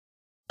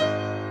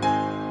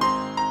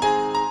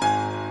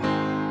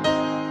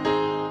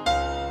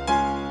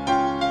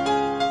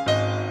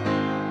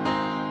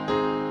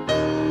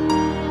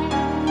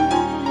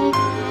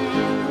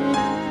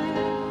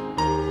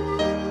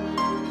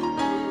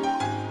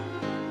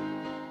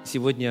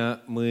Сегодня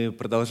мы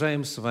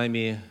продолжаем с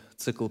вами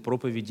цикл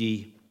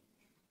проповедей,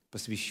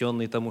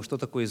 посвященный тому, что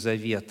такое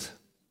завет.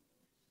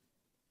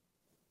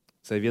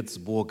 Завет с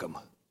Богом.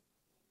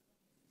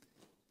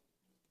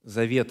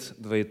 Завет,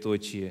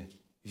 двоеточие,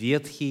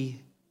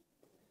 ветхий,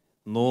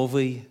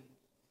 новый,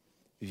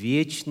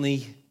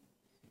 вечный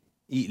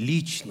и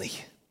личный.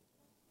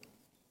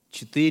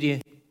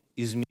 4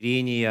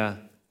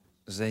 измерения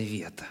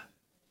завета.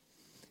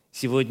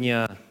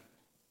 Сегодня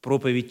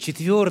проповедь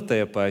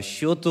 4 по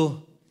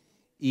счету,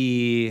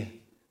 и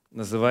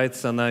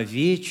называется она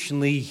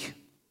 «Вечный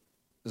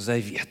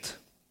завет».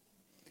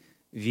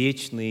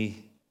 Вечный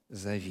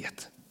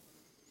завет.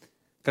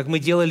 Как мы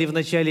делали в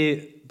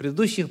начале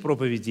предыдущих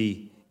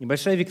проповедей,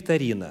 небольшая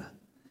викторина.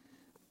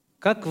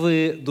 Как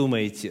вы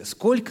думаете,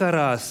 сколько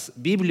раз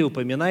Библия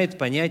упоминает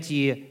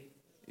понятие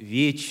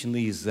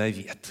 «вечный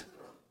завет»?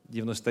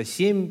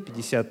 97,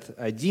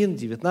 51,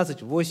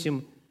 19,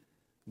 8,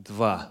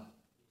 2.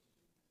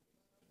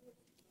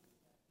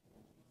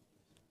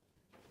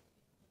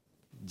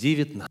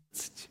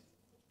 19.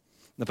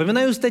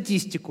 Напоминаю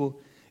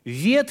статистику.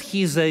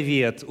 Ветхий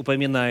Завет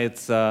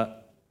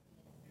упоминается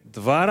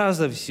 2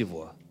 раза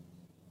всего.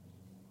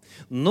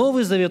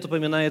 Новый Завет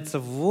упоминается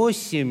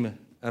 8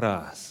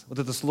 раз. Вот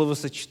это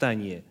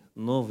словосочетание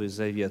 «Новый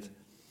Завет».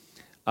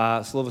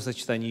 А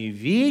словосочетание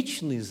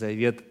 «Вечный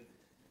Завет»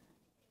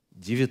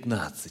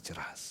 19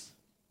 раз.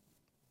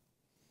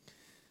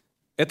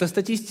 Эта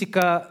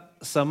статистика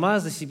сама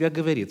за себя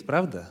говорит,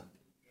 правда?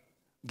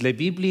 Для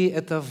Библии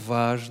это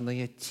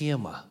важная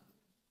тема.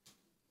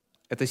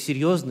 Это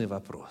серьезный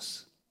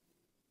вопрос.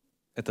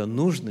 Это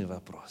нужный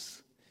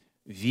вопрос.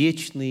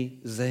 Вечный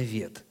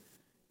завет.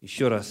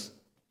 Еще раз,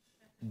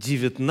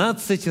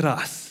 19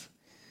 раз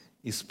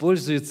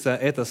используется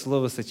это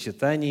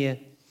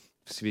словосочетание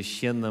в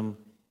Священном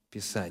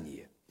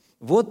Писании.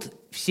 Вот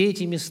все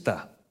эти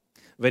места.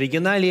 В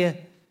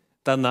оригинале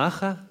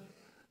Танаха,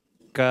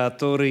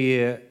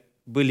 которые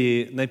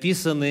были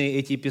написаны,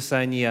 эти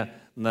писания,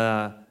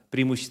 на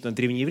преимущественно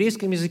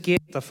древнееврейском языке,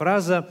 это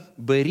фраза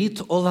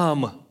 «берит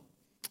олам».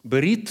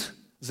 «Берит»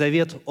 –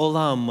 завет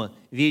олам,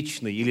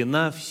 вечный или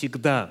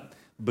навсегда.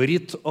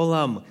 «Берит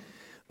олам».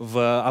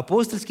 В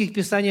апостольских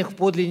писаниях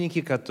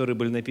подлинники, которые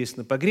были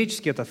написаны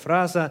по-гречески, это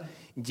фраза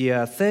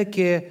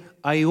 «диаtheке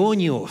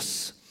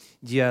aionios».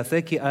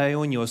 «Диаtheке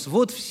aionios».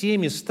 Вот все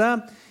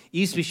места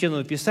из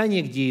Священного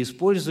Писания, где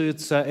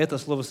используется это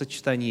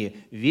словосочетание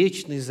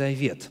 «вечный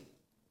завет».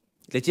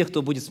 Для тех,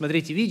 кто будет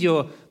смотреть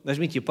видео,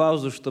 нажмите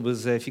паузу, чтобы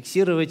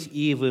зафиксировать,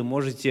 и вы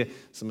можете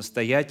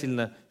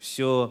самостоятельно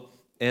все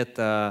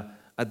это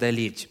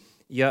одолеть.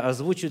 Я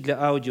озвучу для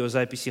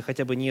аудиозаписи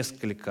хотя бы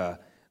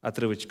несколько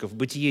отрывочков.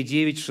 Бытие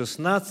 9,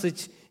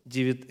 16,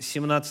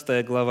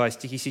 17 глава,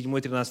 стихи 7,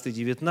 13,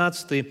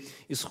 19,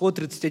 Исход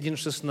 31,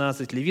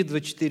 16, Левит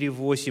 24,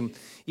 8.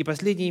 И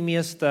последнее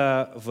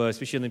место в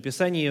Священном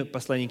Писании,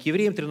 послание к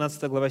евреям,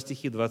 13 глава,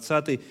 стихи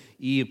 20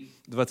 и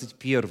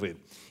 21.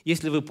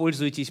 Если вы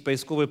пользуетесь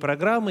поисковой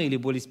программой или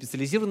более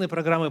специализированной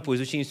программой по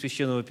изучению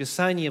Священного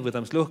Писания, вы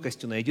там с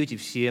легкостью найдете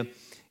все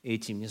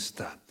эти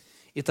места.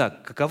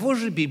 Итак, каково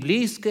же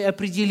библейское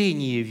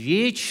определение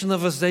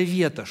Вечного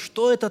Завета?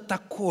 Что это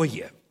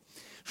такое?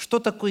 Что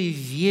такое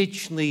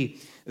Вечный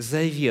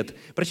Завет?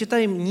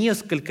 Прочитаем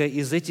несколько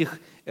из этих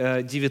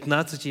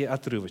 19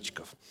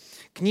 отрывочков.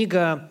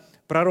 Книга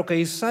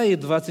пророка Исаии,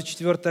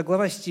 24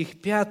 глава,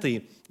 стих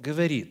 5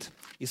 говорит,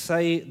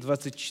 Исаии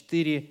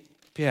 24,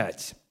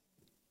 5.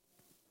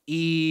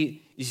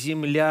 «И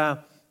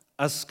земля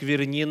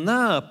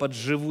осквернена под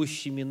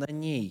живущими на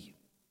ней,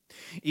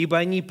 ибо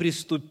они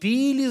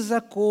приступили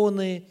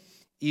законы,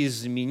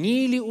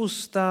 изменили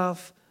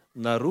устав,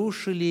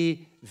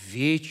 нарушили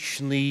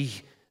вечный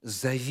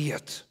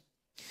завет».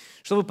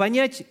 Чтобы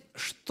понять,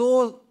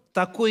 что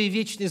такое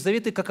Вечный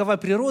Завет и какова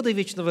природа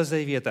Вечного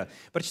Завета,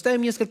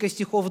 прочитаем несколько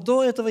стихов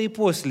до этого и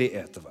после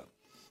этого.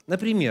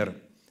 Например,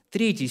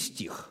 3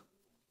 стих.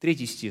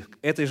 3 стих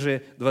этой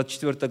же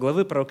 24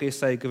 главы пророка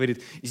Исаии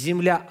говорит: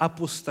 «Земля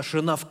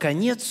опустошена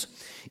вконец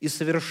и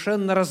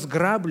совершенно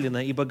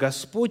разграблена, ибо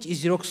Господь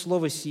изрек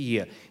слово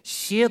сие.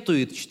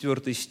 Сетует»,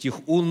 4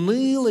 стих,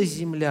 «уныла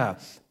земля,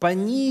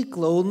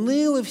 поникла,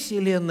 уныла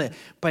вселенная,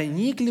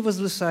 поникли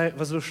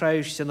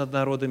возвышающиеся над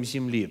народом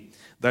земли».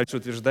 Дальше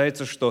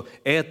утверждается, что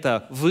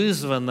это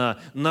вызвано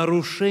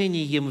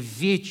нарушением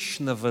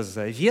Вечного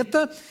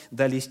Завета.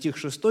 Далее стих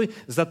 6,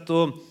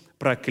 «Зато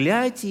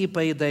проклятие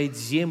поедает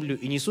землю,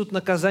 и несут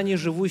наказание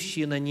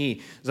живущие на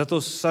ней. Зато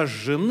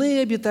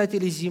сожжены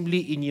обитатели земли,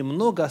 и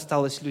немного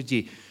осталось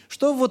людей».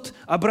 Что вот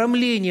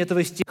обрамление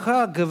этого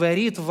стиха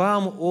говорит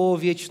вам о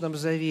Вечном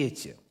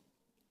Завете?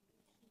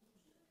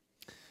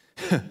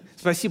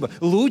 Спасибо.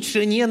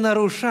 Лучше не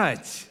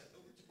нарушать.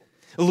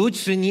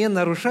 Лучше не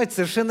нарушать,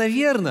 совершенно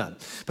верно,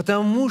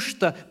 потому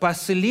что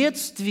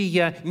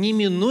последствия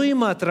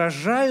неминуемо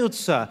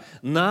отражаются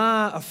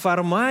на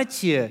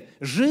формате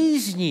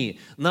жизни,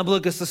 на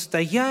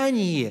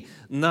благосостоянии,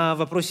 на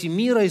вопросе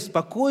мира и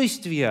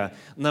спокойствия,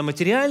 на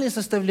материальной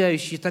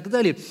составляющей и так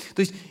далее.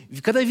 То есть,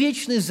 когда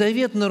Вечный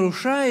Завет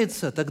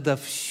нарушается, тогда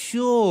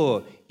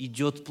все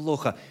идет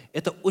плохо.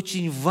 Это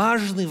очень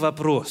важный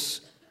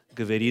вопрос,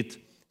 говорит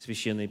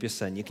Священное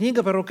Писание.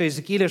 Книга пророка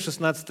Иезекииля,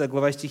 16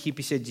 глава, стихи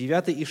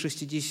 59 и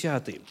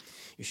 60.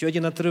 Еще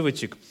один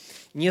отрывочек.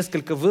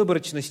 Несколько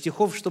выборочно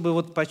стихов,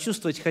 чтобы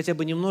почувствовать, хотя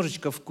бы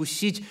немножечко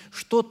вкусить,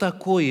 что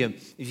такое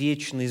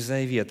Вечный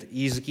Завет.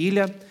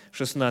 Иезекииля,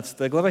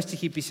 16 глава,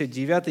 стихи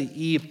 59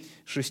 и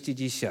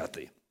 60.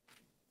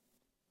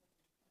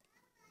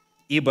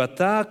 «Ибо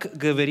так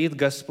говорит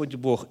Господь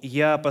Бог,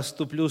 я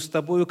поступлю с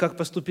тобою, как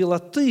поступила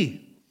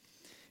ты,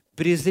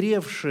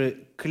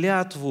 презревши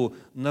клятву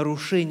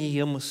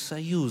нарушением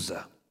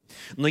союза.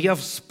 Но я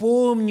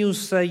вспомню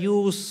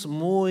союз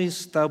мой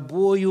с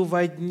тобою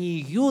во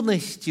дни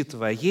юности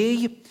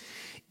твоей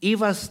и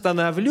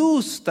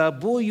восстановлю с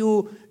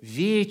тобою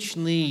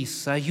вечный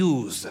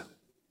союз».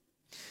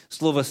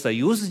 Слово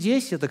 «союз»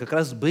 здесь – это как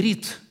раз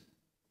 «берит»,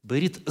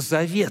 «берит» –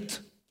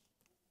 «завет».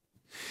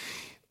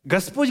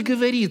 Господь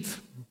говорит,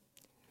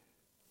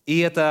 и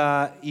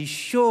это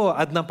еще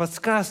одна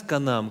подсказка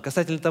нам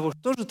касательно того,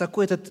 что же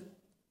такое этот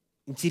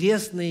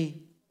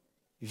интересный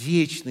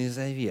Вечный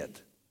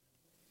Завет.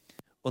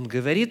 Он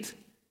говорит,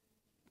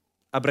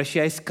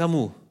 обращаясь к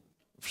кому?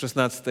 В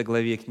 16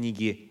 главе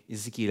книги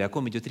Иезекииля. О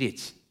ком идет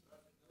речь?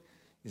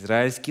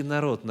 Израильский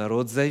народ,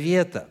 народ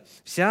Завета.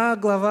 Вся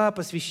глава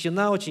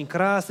посвящена очень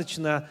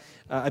красочно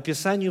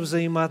описанию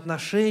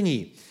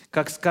взаимоотношений.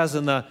 Как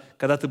сказано,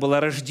 когда ты была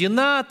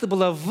рождена, ты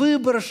была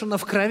выброшена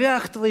в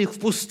кровях твоих в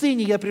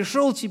пустыне, я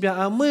пришел,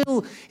 тебя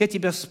омыл, я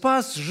тебя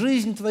спас,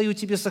 жизнь твою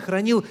тебе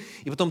сохранил,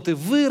 и потом ты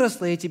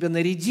выросла, я тебя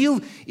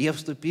нарядил, и я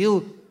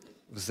вступил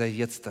в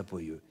завет с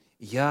тобою.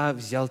 Я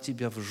взял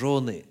тебя в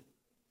жены.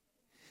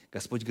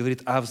 Господь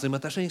говорит о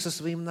взаимоотношениях со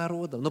своим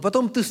народом. Но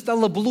потом ты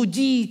стала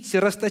блудить,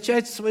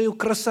 расточать свою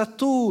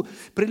красоту,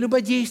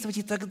 прелюбодействовать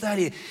и так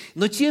далее.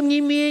 Но тем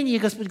не менее,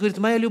 Господь говорит,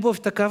 моя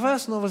любовь такова,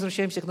 снова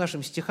возвращаемся к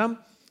нашим стихам,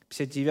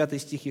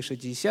 59 стих и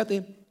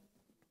 60.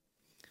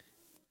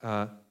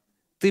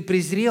 «Ты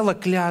презрела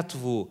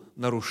клятву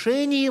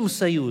нарушением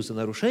союза,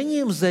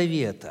 нарушением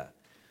завета,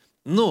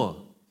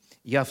 но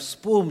я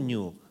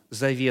вспомню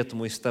завет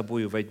мой с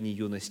тобою во дни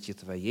юности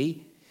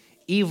твоей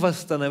и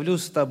восстановлю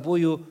с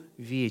тобою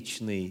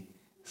вечный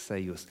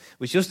союз».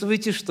 Вы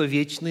чувствуете, что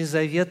Вечный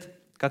Завет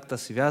как-то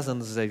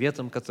связан с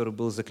заветом, который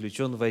был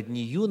заключен во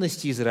дни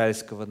юности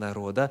израильского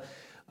народа,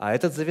 а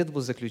этот завет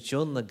был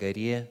заключен на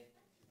горе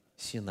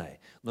Синай.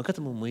 Но к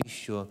этому мы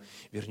еще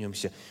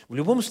вернемся. В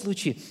любом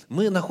случае,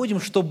 мы находим,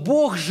 что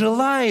Бог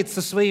желает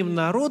со своим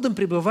народом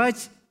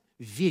пребывать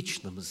в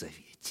вечном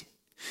завете.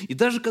 И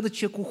даже когда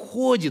человек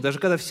уходит, даже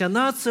когда вся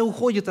нация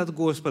уходит от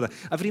Господа,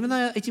 а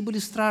времена эти были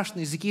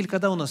страшные. Иезекииль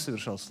когда у нас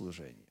совершал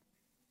служение?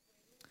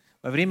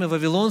 Во время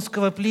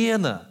Вавилонского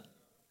плена.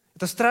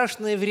 Это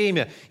страшное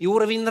время, и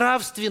уровень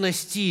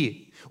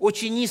нравственности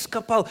очень низко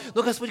пал.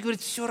 Но Господь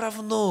говорит, все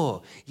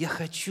равно я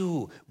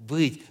хочу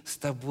быть с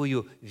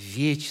тобою в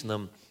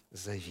вечном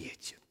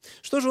завете.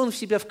 Что же Он в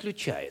себя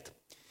включает?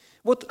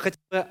 Вот хотя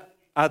бы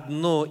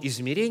одно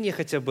измерение,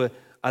 хотя бы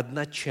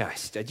одна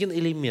часть, один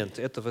элемент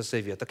этого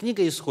завета.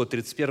 Книга Исход,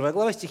 31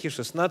 глава, стихи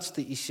 16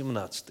 и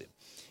 17.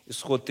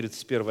 Исход,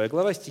 31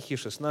 глава, стихи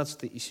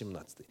 16 и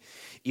 17.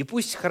 «И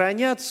пусть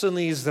хранятся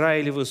на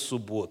Израилевы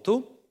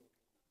субботу,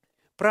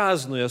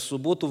 празднуя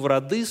субботу в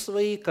роды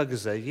свои, как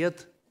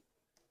завет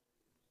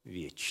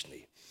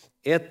вечный.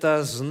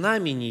 Это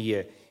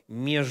знамение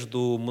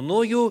между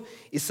мною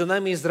и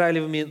сынами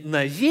Израилевыми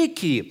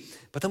навеки,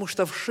 потому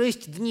что в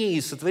 6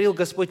 дней сотворил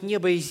Господь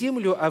небо и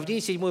землю, а в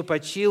день 7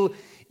 почил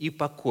и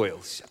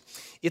покоился».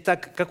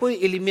 Итак, какой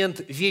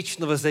элемент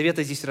Вечного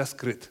Завета здесь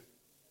раскрыт?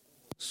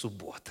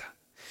 Суббота.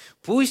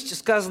 Пусть,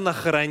 сказано,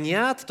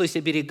 хранят, то есть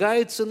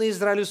оберегают сыны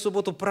Израиля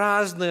субботу,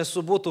 празднуя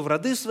субботу в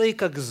роды свои,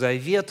 как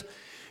завет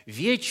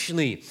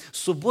вечный.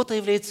 Суббота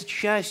является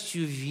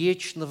частью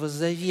Вечного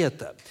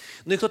Завета.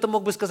 Ну и кто-то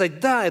мог бы сказать,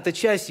 да, это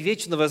часть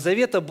Вечного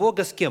Завета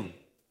Бога с кем?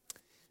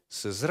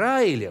 С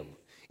Израилем.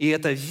 И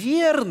это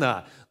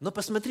верно, но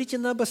посмотрите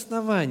на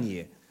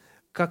обоснование.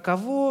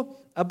 Каково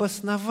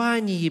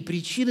обоснование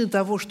причины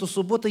того, что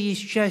суббота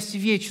есть часть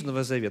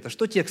Вечного Завета?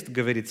 Что текст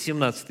говорит,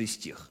 17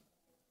 стих?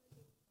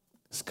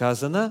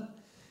 Сказано,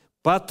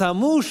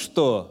 «Потому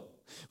что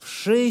в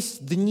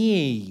 6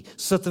 дней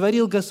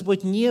сотворил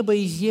Господь небо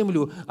и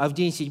землю, а в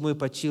день 7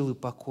 почил и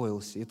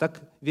покоился». Итак,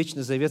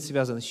 Вечный Завет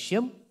связан с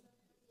чем?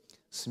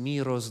 с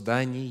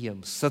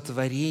мирозданием, с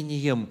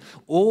сотворением.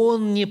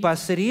 Он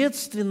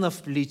непосредственно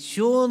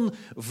вплетен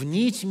в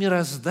нить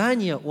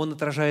мироздания. Он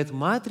отражает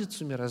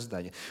матрицу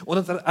мироздания. Он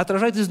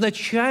отражает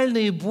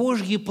изначальные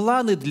Божьи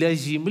планы для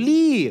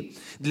земли,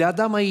 для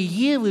Адама и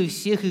Евы и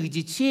всех их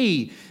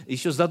детей,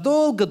 еще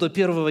задолго до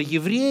первого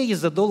еврея,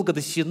 задолго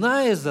до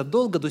Синая,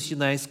 задолго до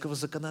синайского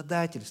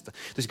законодательства.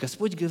 То есть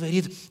Господь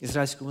говорит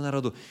израильскому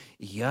народу: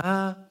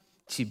 «Я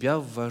тебя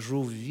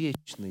ввожу в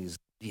вечный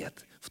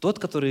завет». В тот,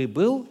 который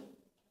был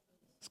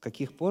с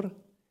каких пор?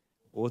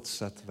 От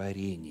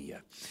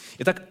сотворения.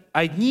 Итак,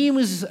 одним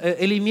из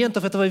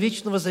элементов этого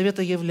вечного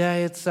завета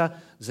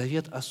является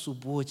завет о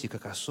субботе,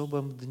 как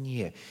особом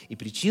дне. И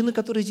причины,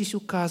 которые здесь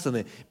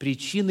указаны,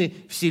 причины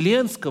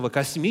вселенского,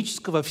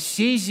 космического,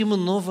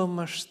 всеземного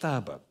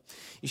масштаба.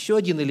 Еще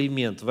один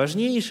элемент,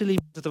 важнейший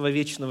элемент этого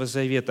вечного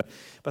завета.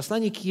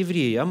 Послание к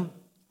евреям,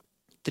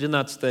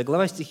 13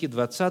 глава, стихи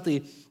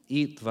 20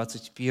 и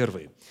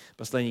 21.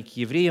 Послание к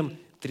евреям,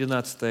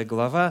 13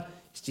 глава,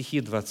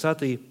 стихи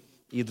 20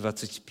 и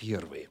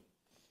 21.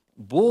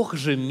 «Бог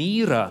же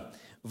мира,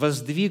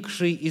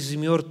 воздвигший из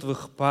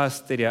мертвых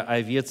пастыря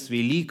овец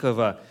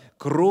великого,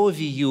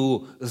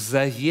 кровью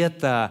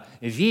завета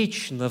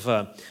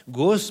вечного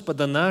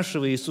Господа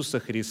нашего Иисуса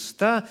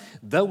Христа,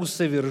 да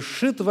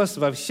усовершит вас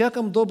во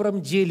всяком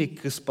добром деле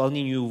к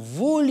исполнению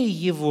воли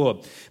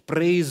Его,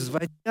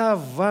 производя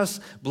в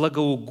вас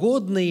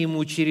благоугодно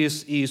Ему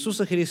через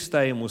Иисуса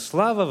Христа, Ему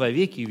слава во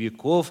веки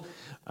веков.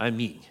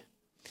 Аминь».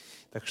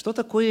 Так что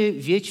такое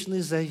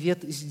вечный завет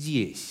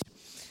здесь?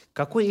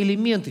 Какой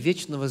элемент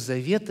вечного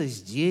завета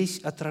здесь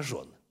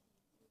отражен?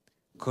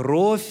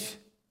 Кровь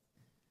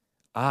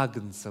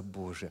Агнца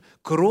Божия.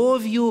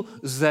 Кровью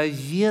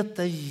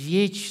завета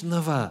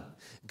вечного,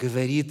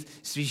 говорит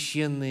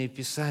Священное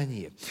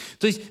Писание.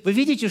 То есть вы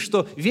видите,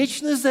 что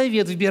вечный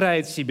завет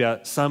вбирает в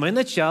себя самое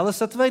начало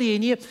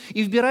сотворения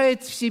и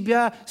вбирает в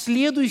себя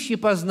следующие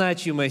по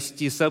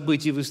значимости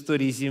события в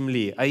истории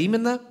Земли, а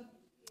именно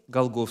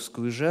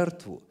Голгофскую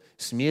жертву,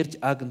 смерть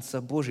Агнца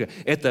Божия.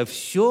 Это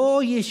все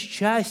есть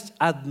часть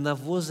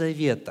одного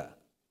завета.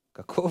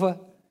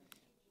 Какого?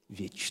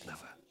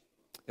 Вечного.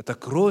 Это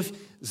кровь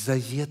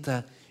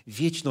завета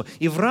вечного.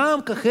 И в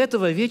рамках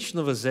этого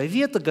вечного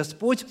завета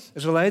Господь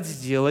желает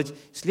сделать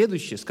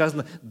следующее.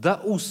 Сказано: «Да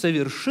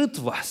усовершит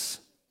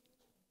вас».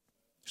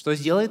 Что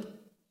сделает?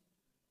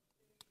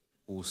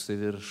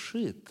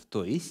 Усовершит.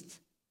 То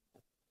есть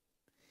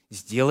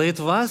сделает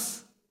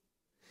вас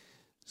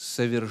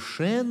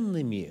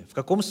совершенными. В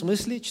каком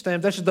смысле?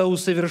 Читаем дальше. «Да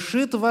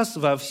усовершит вас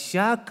во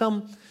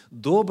всяком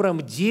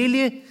добром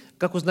деле».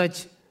 Как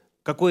узнать,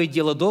 какое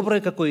дело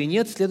доброе, какое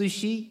нет?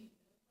 Следующий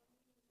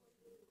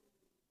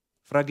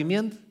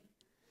фрагмент.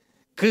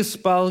 «К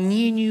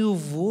исполнению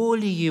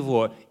воли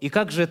Его». И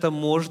как же это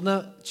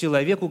можно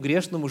человеку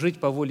грешному жить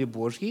по воле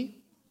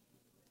Божьей?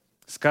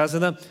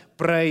 Сказано: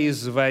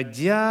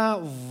 «производя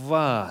в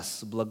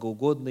вас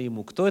благоугодно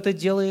Ему». Кто это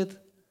делает?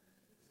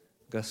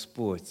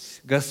 Господь.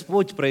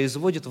 Господь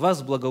производит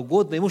вас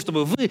благоугодно Ему,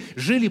 чтобы вы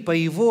жили по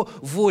Его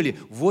воле.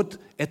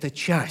 Вот эта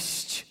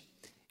часть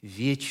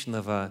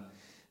вечного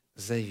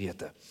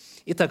завета.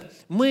 Итак,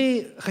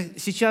 мы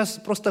сейчас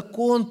просто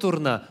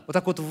контурно, вот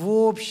так вот в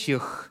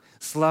общих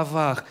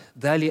словах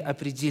дали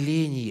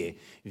определение.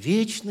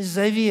 Вечный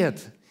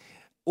завет,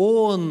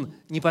 он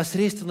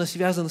непосредственно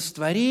связан с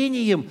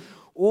творением,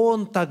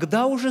 он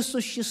тогда уже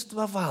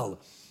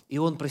существовал, и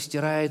он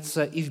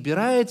простирается и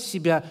вбирает в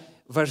себя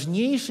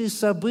важнейшие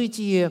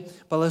события,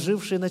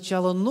 положившие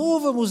начало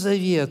Новому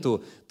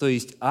Завету, то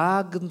есть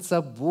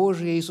Агнца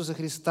Божия Иисуса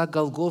Христа,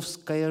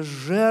 Голгофская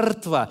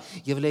жертва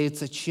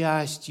является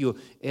частью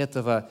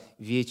этого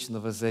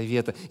вечного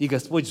завета. И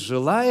Господь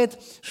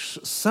желает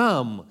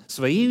сам,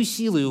 своей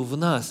силой в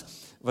нас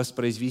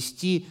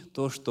воспроизвести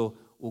то, что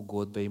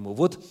угодно Ему.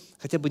 Вот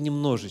хотя бы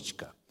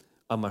немножечко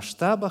о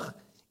масштабах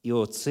и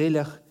о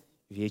целях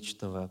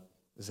вечного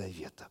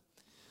завета.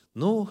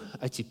 Ну,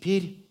 а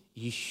теперь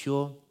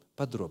еще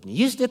подробнее.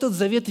 Если этот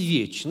завет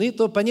вечный,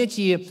 то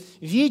понятие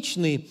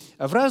 «вечный»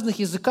 в разных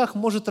языках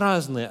может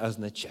разное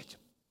означать.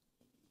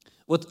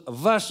 Вот в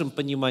вашем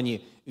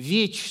понимании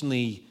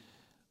 «вечный»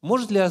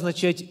 может ли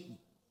означать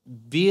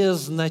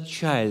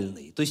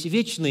 «безначальный»? То есть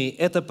 «вечный» –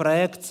 это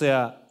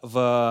проекция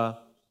в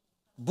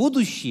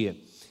будущее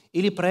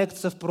или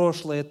проекция в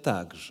прошлое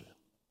также?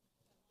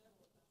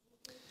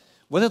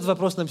 Вот этот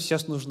вопрос нам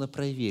сейчас нужно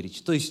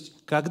проверить. То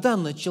есть, когда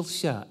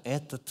начался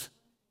этот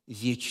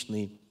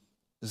вечный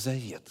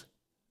завет?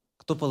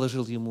 Кто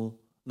положил ему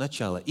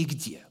начало и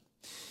где?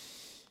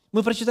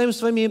 Мы прочитаем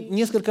с вами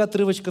несколько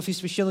отрывочков из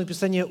Священного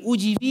Писания,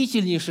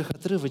 удивительнейших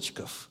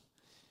отрывочков,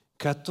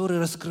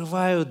 которые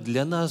раскрывают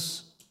для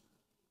нас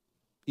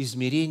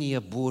измерение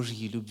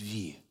Божьей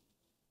любви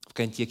в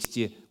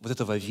контексте вот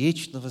этого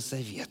вечного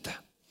завета.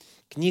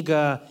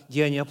 Книга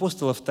 «Деяния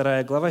апостолов»,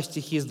 2 глава,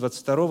 стихи с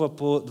 22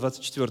 по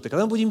 24.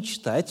 Когда мы будем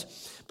читать,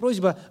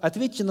 просьба,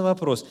 ответьте на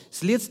вопрос,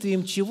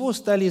 следствием чего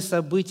стали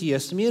события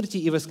смерти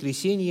и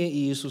воскресения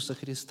Иисуса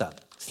Христа?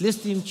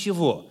 Следствием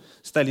чего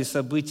стали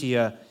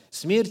события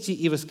смерти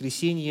и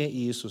воскресения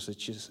Иисуса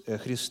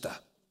Христа.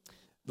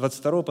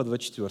 22 по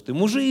 24.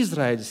 «Мужи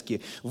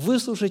израильские,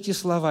 выслушайте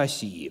слова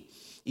сии.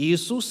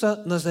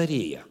 Иисуса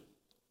Назарея,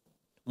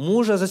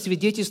 мужа,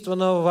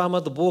 засвидетельствованного вам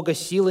от Бога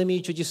силами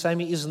и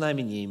чудесами и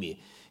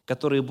знамениями,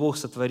 которые Бог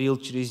сотворил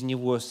через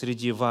Него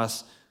среди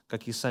вас,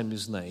 как и сами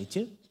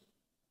знаете,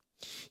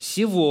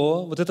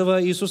 сего, вот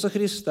этого Иисуса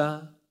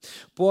Христа,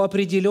 по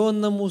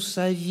определенному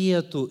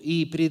совету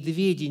и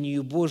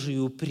предведению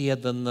Божию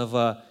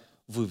преданного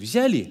вы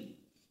взяли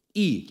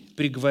и,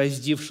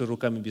 пригвоздивши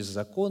руками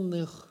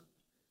беззаконных,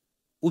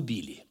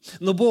 убили.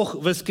 Но Бог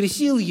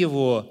воскресил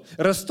его,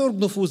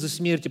 расторгнув узы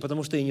смерти,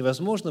 потому что и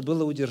невозможно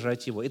было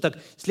удержать его».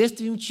 Итак,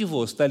 следствием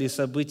чего стали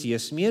события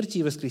смерти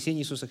и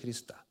воскресения Иисуса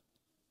Христа?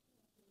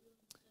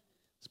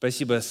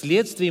 Спасибо.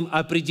 Следствием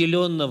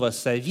определенного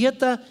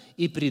совета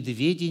и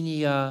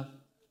предведения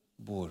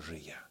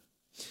Божия.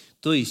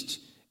 То есть,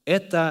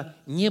 это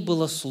не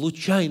было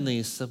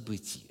случайное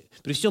событие.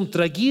 При всем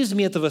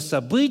трагизме этого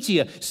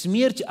события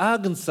смерть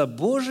Агнца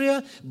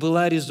Божия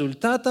была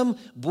результатом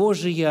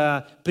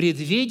Божия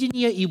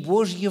предведения и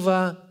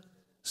Божьего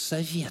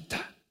совета.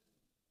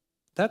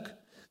 Так?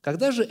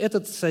 Когда же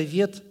этот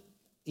совет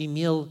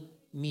имел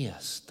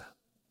место?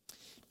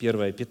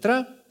 1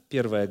 Петра,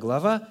 1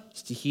 глава,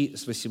 стихи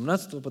с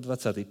 18 по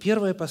 20.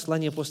 Первое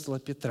послание апостола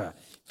Петра,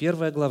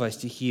 1 глава,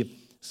 стихи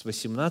с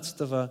 18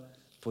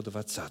 по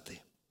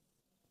 20.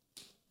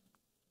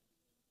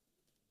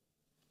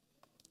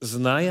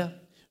 «Зная,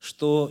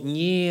 что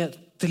не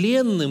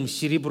тленным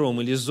серебром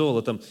или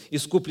золотом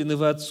искуплены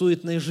вы от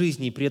суетной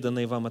жизни,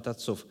 преданной вам от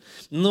отцов,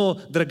 но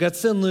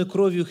драгоценную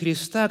кровью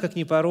Христа, как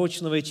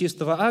непорочного и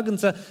чистого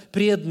агнца,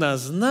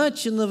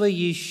 предназначенного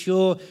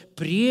еще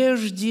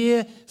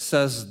прежде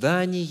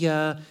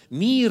создания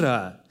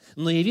мира,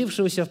 но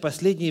явившегося в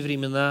последние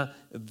времена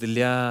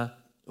для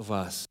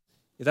вас».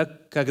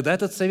 Итак, когда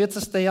этот совет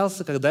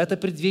состоялся, когда это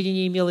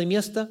предвидение имело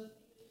место?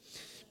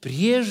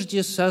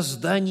 Прежде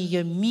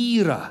создания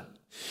мира.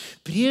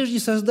 Прежде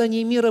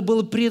создания мира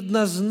был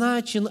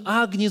предназначен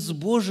Агнец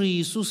Божий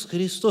Иисус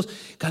Христос,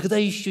 когда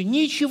еще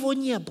ничего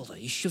не было,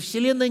 еще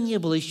Вселенной не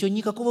было, еще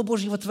никакого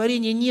Божьего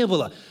творения не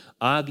было.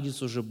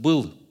 Агнец уже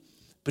был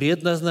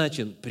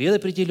предназначен,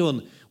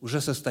 предопределен, уже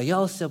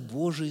состоялся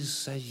Божий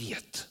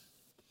совет.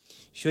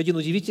 Еще один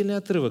удивительный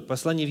отрывок.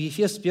 Послание в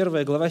Ефес,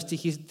 1 глава,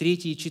 стихи 3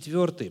 и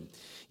 4.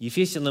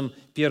 Ефесянам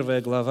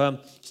 1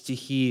 глава,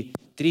 стихи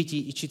 3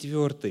 и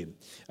 4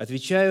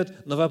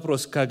 отвечают на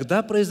вопрос,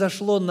 когда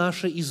произошло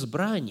наше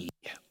избрание?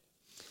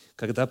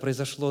 Когда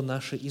произошло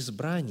наше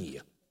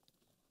избрание?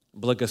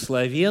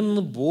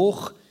 Благословен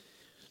Бог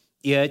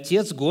и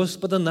Отец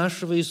Господа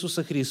нашего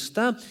Иисуса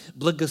Христа,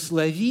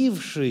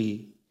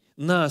 благословивший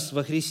нас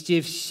во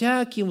Христе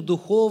всяким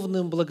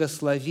духовным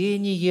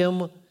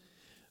благословением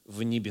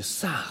в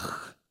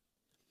небесах,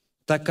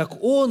 так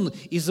как Он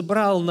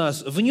избрал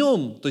нас в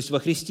Нем, то есть во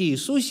Христе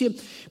Иисусе,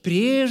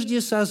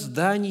 прежде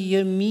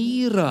создания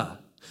мира,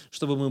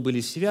 чтобы мы были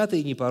святы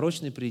и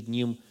непорочны пред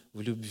Ним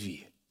в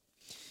любви.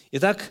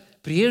 Итак,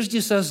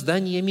 прежде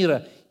создания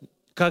мира,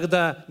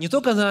 когда не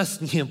только нас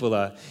не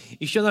было,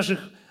 еще наших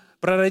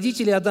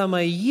прародителей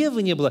Адама и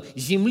Евы не было,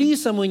 земли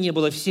самой не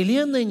было,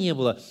 вселенной не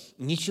было,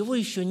 ничего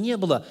еще не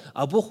было,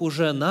 а Бог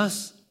уже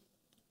нас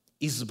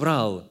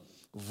избрал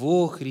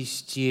во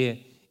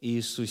Христе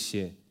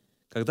Иисусе.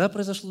 Когда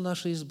произошло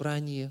наше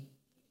избрание?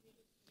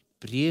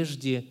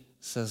 Прежде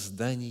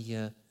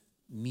создания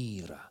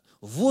мира.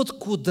 Вот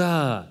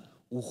куда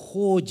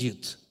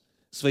уходит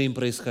своим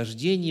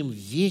происхождением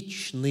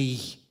вечный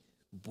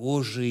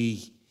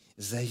Божий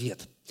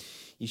завет.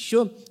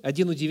 Еще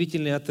один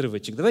удивительный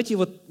отрывочек. Давайте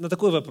вот на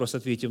такой вопрос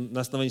ответим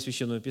на основании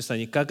Священного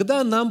Писания.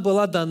 Когда нам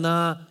была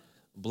дана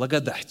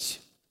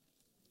благодать?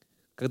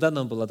 Когда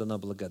нам была дана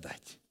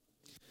благодать?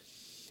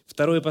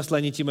 Второе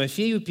послание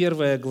Тимофею,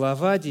 1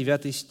 глава,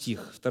 9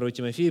 стих. 2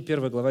 Тимофею,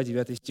 1 глава,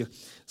 9 стих.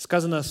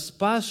 Сказано: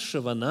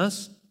 «Спасшего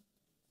нас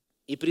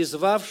и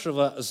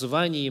призвавшего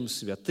званием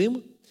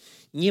святым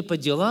не по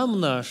делам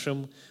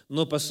нашим,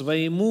 но по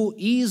своему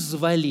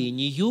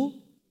изволению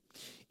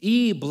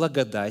и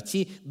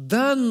благодати,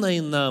 данной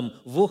нам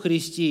во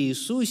Христе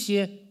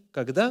Иисусе,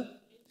 когда?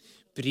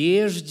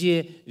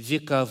 Прежде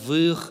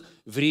вековых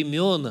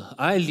времен».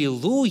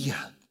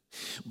 Аллилуйя!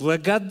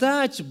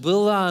 Благодать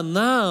была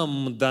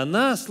нам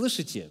дана,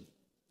 слышите?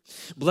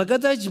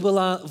 Благодать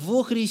была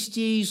во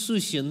Христе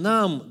Иисусе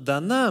нам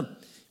дана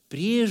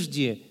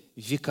прежде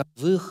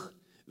вековых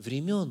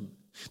времен.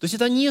 То есть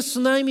это не с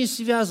нами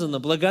связано.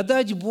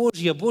 Благодать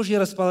Божья, Божье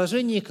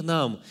расположение к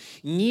нам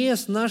не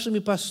с нашими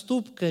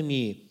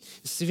поступками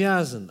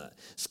связано.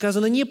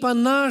 Сказано не по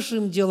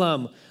нашим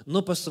делам,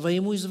 но по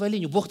своему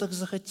изволению. Бог так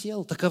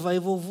захотел, такова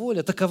Его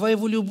воля, такова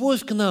Его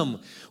любовь к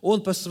нам.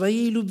 Он по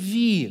своей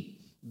любви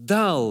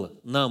дал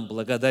нам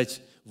благодать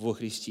во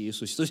Христе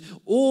Иисусе. То есть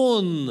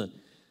Он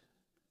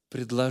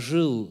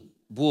предложил,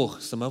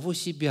 Бог, самого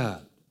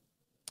себя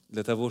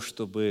для того,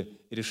 чтобы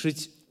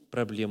решить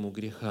проблему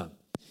греха.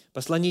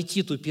 Послание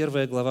Титу,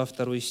 1 глава,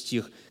 2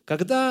 стих.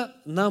 «Когда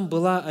нам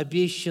была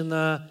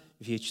обещана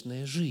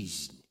вечная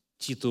жизнь».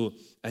 Титу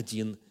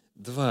 1,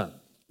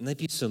 2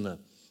 написано: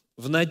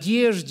 «В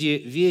надежде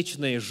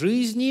вечной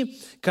жизни,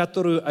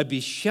 которую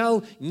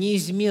обещал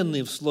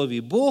неизменный в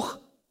Слове Бог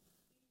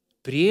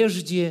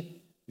прежде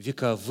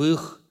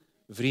вековых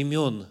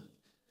времен».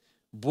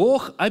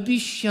 Бог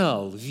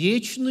обещал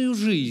вечную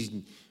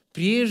жизнь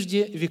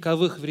прежде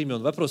вековых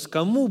времен. Вопрос: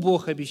 кому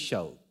Бог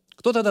обещал?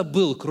 Кто тогда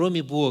был,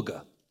 кроме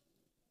Бога?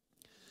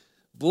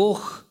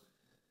 Бог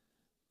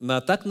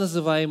на так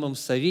называемом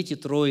Совете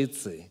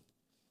Троицы,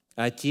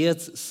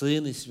 Отец,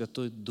 Сын и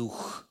Святой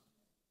Дух,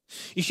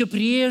 еще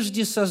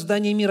прежде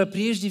создания мира,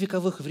 прежде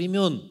вековых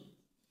времен,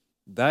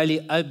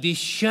 дали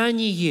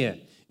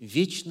обещание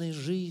вечной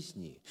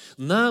жизни.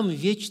 Нам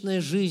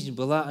вечная жизнь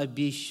была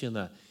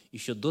обещана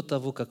еще до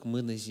того, как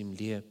мы на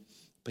земле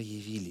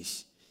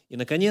появились. И,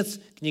 наконец,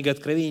 книга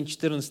Откровения,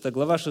 14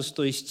 глава,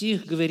 6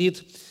 стих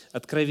говорит,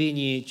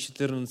 Откровение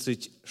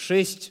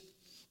 14:6: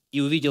 «И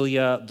увидел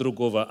я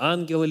другого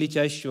ангела,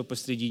 летящего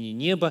посредине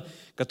неба,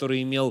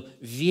 который имел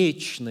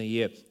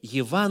вечное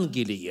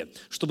Евангелие,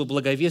 чтобы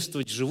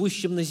благовествовать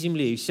живущим на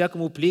земле и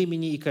всякому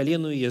племени, и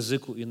колену, и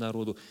языку, и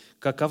народу».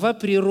 Какова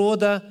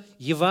природа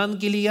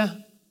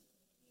Евангелия?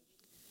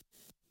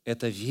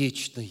 Это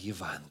вечное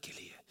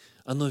Евангелие.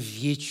 Оно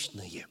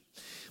вечное.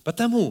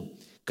 Потому,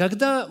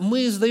 когда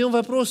мы задаем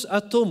вопрос о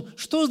том,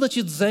 что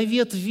значит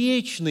завет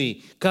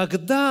вечный,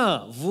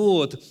 когда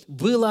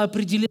было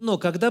определено,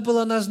 когда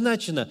было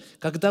назначено,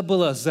 когда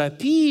было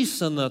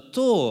записано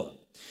то,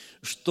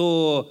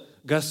 что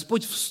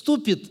Господь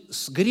вступит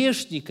с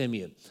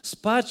грешниками, с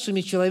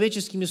падшими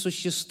человеческими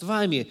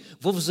существами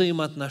во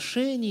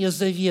взаимоотношения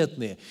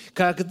заветные,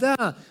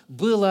 когда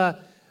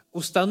было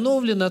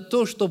установлено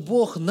то, что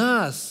Бог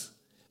нас,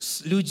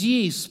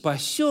 людей,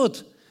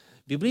 спасет,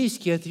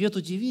 библейский ответ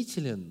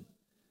удивителен.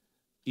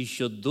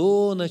 Еще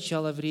до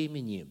начала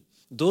времени,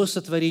 до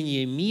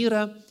сотворения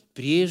мира,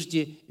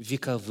 прежде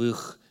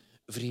вековых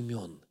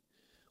времен.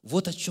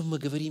 Вот о чем мы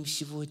говорим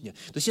сегодня.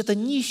 То есть это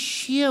ни с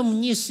чем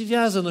не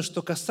связано,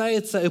 что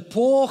касается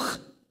эпох,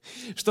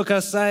 что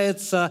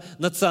касается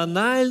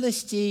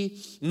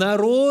национальностей,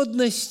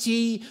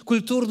 народностей,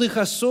 культурных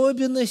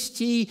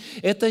особенностей.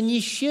 Это ни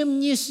с чем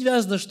не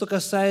связано, что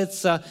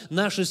касается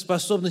нашей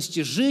способности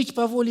жить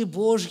по воле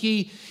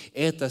Божьей.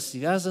 Это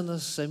связано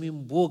с самим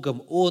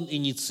Богом. Он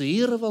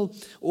инициировал,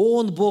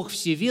 Он, Бог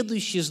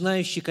всеведущий,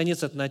 знающий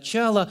конец от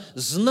начала,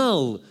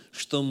 знал,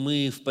 что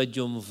мы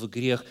впадем в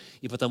грех,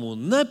 и потому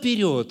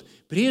наперед,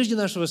 прежде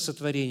нашего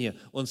сотворения,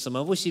 Он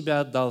самого себя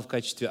отдал в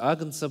качестве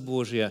агнца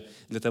Божия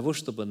для того,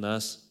 чтобы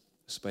нас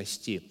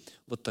спасти.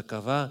 Вот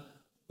такова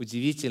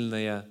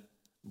удивительная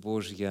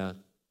Божья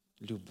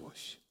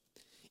любовь.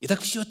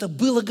 Итак, все это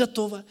было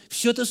готово,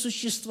 все это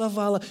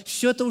существовало,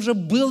 все это уже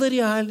было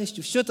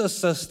реальностью, все это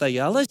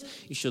состоялось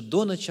еще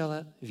до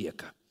начала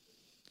века.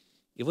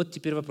 И вот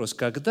теперь вопрос: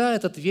 когда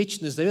этот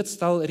вечный завет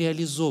стал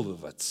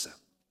реализовываться?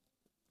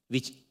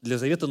 Ведь для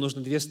завета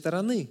нужно две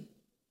стороны.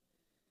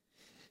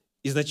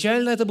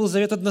 Изначально это был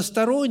завет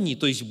односторонний,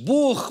 то есть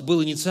Бог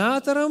был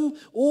инициатором,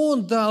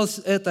 Он дал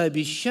это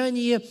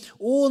обещание,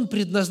 Он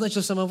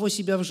предназначил самого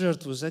себя в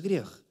жертву за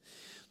грех.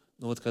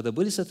 Но вот когда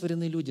были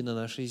сотворены люди на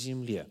нашей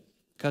земле,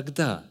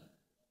 когда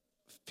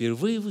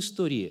впервые в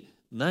истории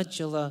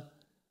начало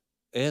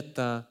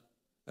это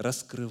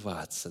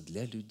раскрываться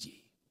для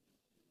людей?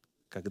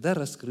 Когда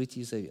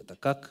раскрытие завета?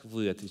 Как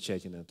вы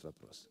отвечаете на этот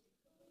вопрос?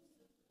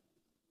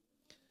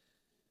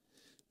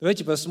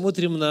 Давайте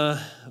посмотрим на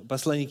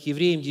послание к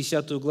евреям,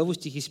 10 главу,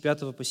 стихи с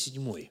 5 по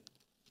 7.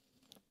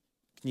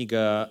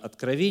 Книга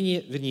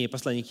Откровения,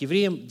 послание к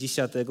евреям,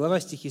 10 глава,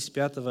 стихи с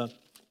 5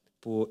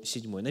 по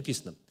 7.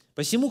 Написано: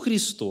 «Посему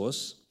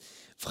Христос,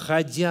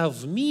 входя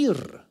в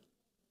мир»,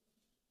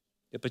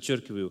 я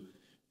подчеркиваю,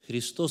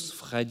 Христос,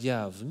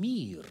 входя в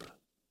мир,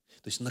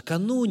 то есть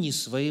накануне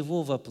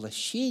своего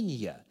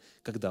воплощения,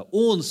 когда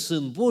Он,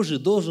 Сын Божий,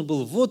 должен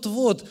был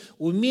вот-вот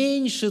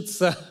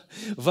уменьшиться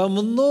во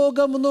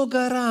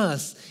много-много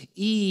раз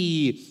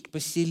и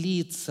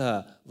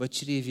поселиться в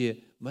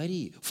чреве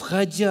Марии.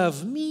 Входя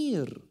в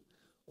мир,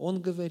 Он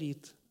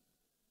говорит,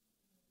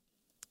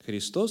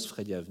 Христос,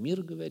 входя в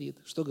мир, говорит,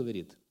 что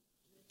говорит?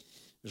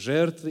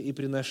 «Жертвы и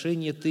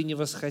приношения ты не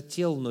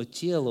восхотел, но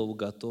тело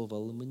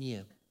уготовал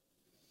мне.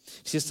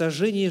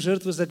 Всесожжения и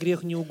жертвы за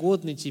грех не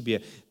угодны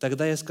тебе.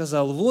 Тогда я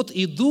сказал: вот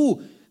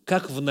иду,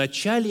 как в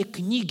начале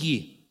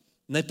книги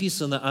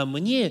написано о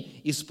мне,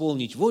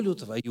 исполнить волю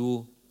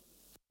твою».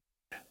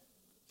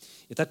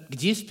 Итак,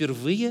 где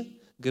впервые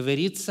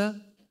говорится,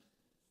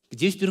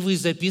 где впервые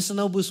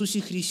записано об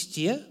Иисусе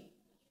Христе?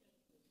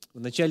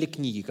 В начале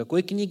книги.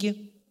 Какой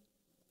книги?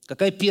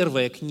 Какая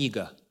первая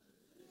книга?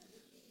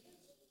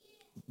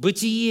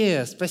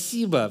 Бытие,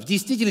 спасибо. В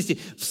действительности,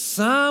 в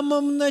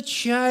самом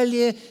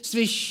начале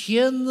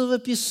Священного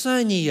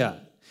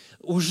Писания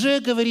уже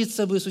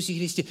говорится об Иисусе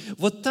Христе.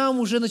 Вот там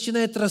уже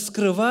начинает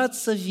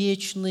раскрываться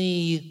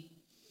вечный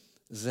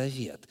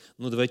завет.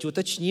 Ну, давайте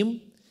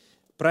уточним,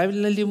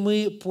 правильно ли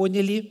мы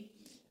поняли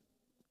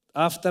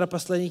автора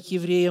послания к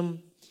евреям.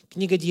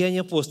 Книга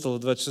 «Деяния апостолов»,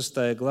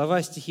 26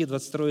 глава, стихи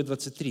 22 и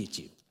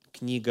 23.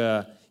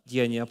 Книга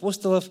 «Деяния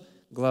апостолов»,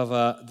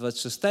 глава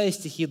 26,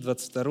 стихи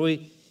 22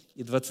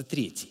 и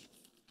 23.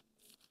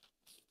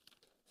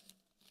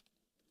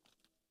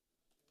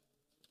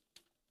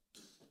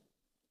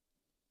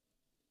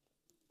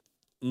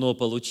 «Но,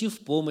 получив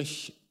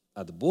помощь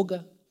от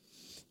Бога,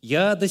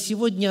 я до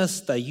сего дня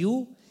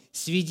стою,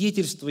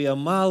 свидетельствуя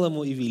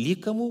малому и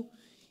великому,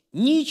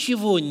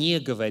 ничего не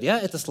говоря»,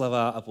 это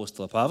слова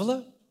апостола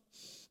Павла,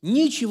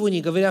 «ничего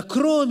не говоря,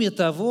 кроме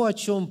того, о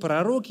чем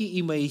пророки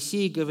и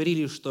Моисей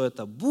говорили, что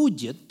это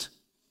будет»,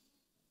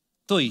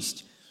 то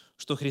есть,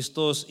 что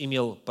Христос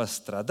имел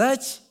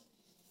пострадать,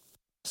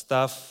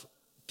 став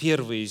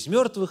первым из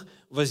мертвых,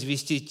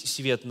 возвестить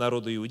свет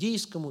народу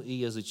иудейскому и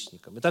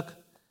язычникам. Итак,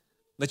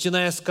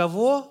 начиная с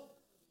кого?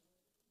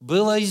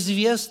 Было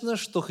известно,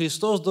 что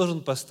Христос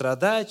должен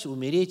пострадать,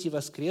 умереть и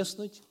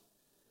воскреснуть,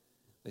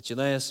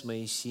 начиная с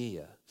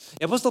Моисея.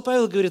 И апостол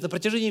Павел говорит, на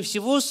протяжении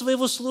всего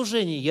своего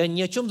служения я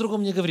ни о чем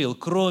другом не говорил,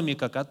 кроме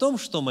как о том,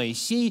 что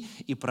Моисей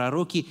и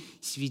пророки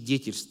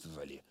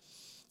свидетельствовали.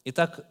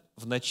 Итак,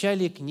 в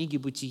начале книги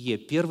 «Бытие»,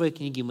 первой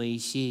книги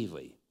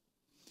Моисеевой,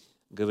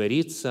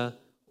 говорится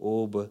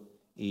об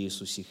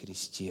Иисусе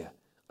Христе.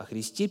 О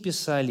Христе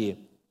писали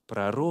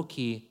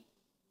пророки,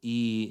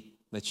 и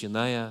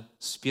начиная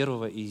с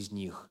первого из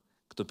них,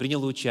 кто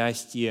принял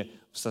участие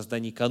в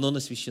создании канона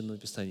Священного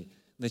Писания,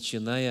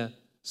 начиная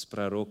с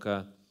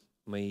пророка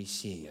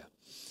Моисея.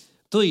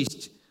 То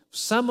есть, в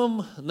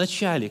самом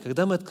начале,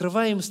 когда мы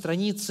открываем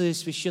страницы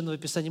Священного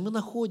Писания, мы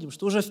находим,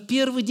 что уже в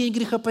первый день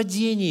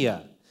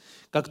грехопадения,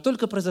 как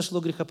только произошло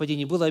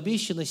грехопадение, было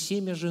обещано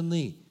семя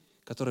жены,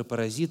 которое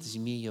поразит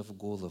змея в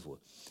голову.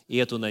 И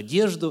эту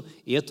надежду,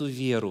 и эту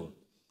веру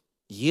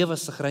Ева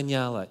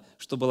сохраняла,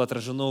 что было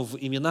отражено в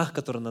именах,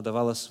 которые она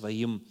давала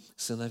своим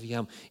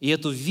сыновьям. И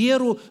эту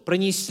веру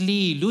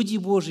пронесли люди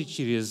Божьи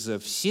через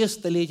все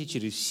столетия,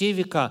 через все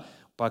века,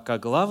 пока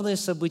главное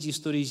событие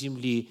истории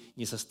Земли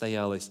не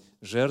состоялось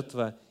 –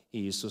 жертва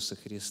Иисуса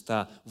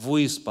Христа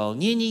во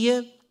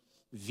исполнение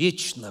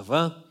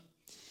вечного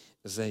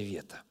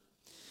завета.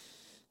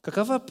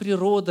 Какова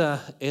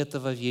природа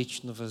этого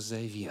вечного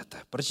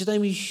завета?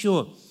 Прочитаем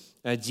еще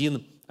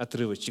один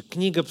отрывочек.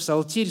 Книга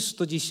Псалтирь,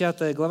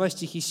 110 глава,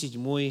 стихи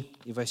 7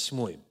 и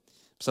 8.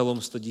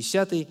 Псалом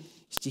 110,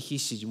 стихи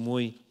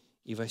 7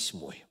 и 8.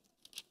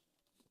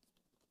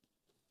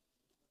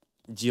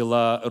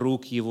 «Дела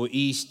рук его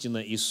истина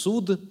и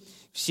суд,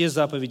 все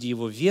заповеди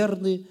его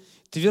верны,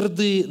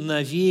 тверды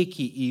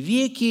навеки и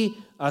веки,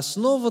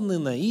 основаны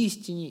на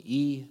истине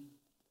и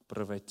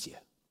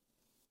правоте».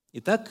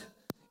 Итак,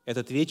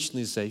 этот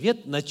вечный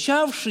завет,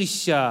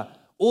 начавшийся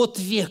от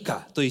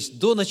века, то есть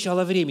до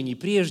начала времени,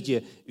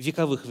 прежде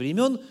вековых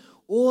времен,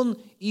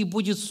 он и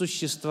будет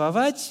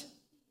существовать,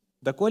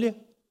 доколе?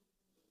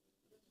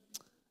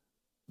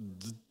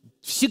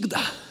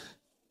 Всегда.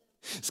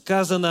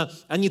 Сказано,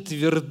 они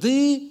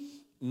тверды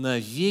на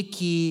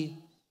веки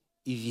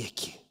и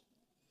веки.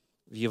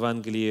 В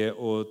Евангелии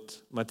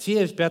от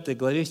Матфея, в 5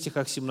 главе, в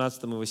стихах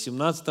 17 и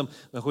 18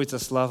 находятся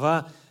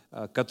слова,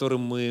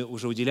 которым мы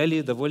уже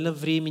уделяли довольно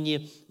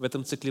времени в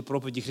этом цикле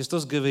проповеди.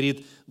 Христос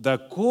говорит: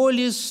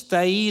 «Доколе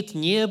стоит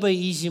небо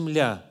и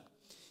земля,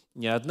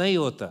 ни одна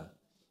иота,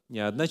 ни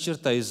одна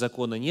черта из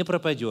закона не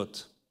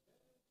пропадет,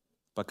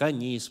 пока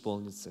не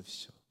исполнится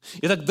все».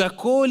 Итак,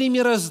 доколе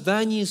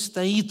мироздание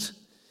стоит,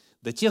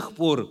 до тех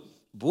пор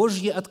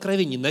Божье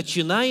откровение,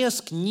 начиная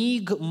с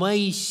книг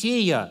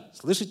Моисея,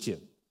 слышите?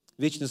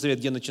 Вечный завет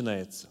где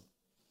начинается?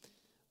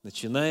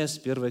 Начиная с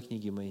первой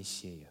книги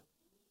Моисея.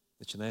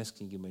 Начиная с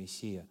книги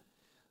Моисея,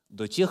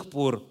 до тех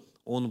пор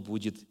он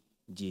будет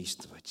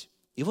действовать.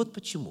 И вот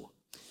почему.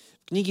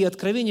 В книге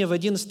Откровения в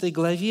 11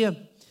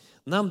 главе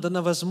нам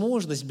дана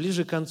возможность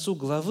ближе к концу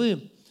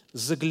главы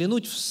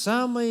заглянуть в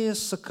самое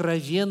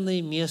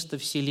сокровенное место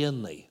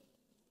Вселенной,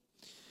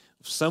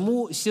 в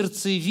саму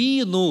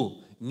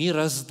сердцевину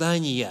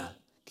мироздания.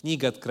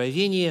 Книга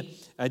Откровения,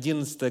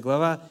 11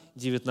 глава,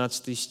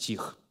 19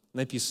 стих.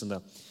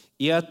 Написано: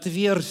 «И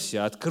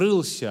отверзся,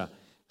 открылся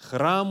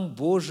храм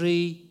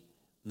Божий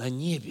на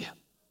небе,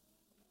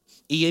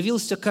 и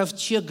явился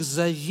ковчег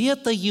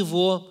завета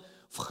его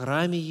в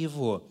храме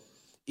его,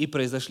 и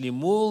произошли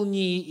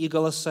молнии, и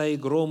голоса, и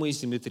громы, и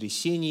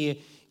землетрясения,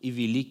 и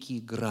великий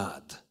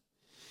град».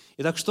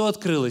 Итак, что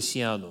открылось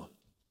Иоанну?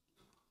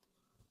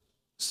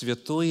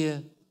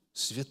 Святое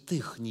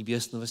святых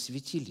небесного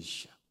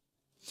святилища.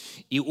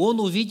 И он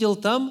увидел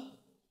там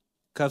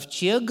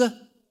ковчег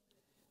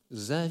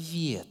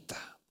завета.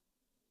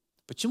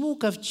 Почему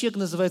ковчег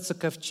называется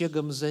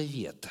ковчегом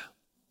завета?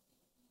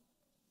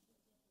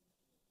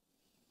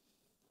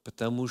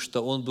 Потому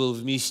что он был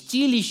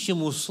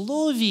вместилищем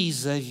условий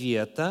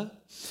завета,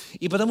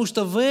 и потому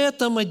что в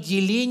этом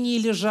отделении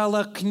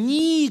лежала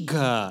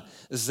книга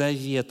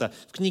завета.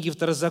 В книге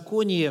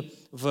Второзакония,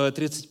 в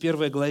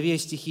 31 главе,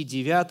 стихи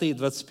 9,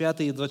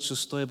 25 и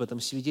 26 об этом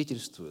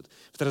свидетельствуют.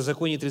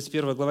 Второзаконие,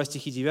 31 глава,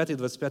 стихи 9,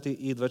 25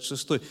 и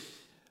 26.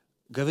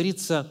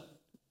 Говорится,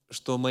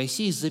 что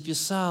Моисей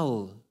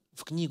записал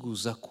в книгу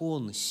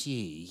закон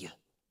сей.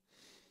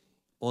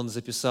 Он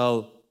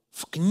записал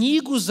в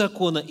книгу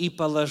закона и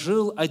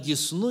положил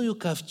одесную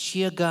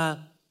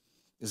ковчега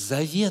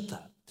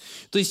завета».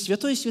 То есть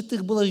Святое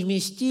Святых было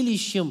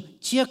вместилищем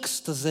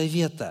текста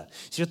завета.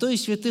 Святое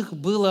Святых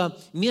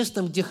было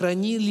местом, где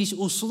хранились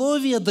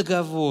условия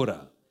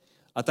договора,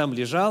 а там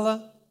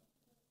лежало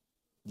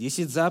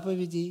 10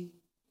 заповедей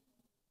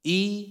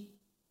и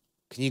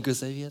книга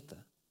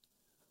завета.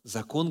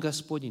 Закон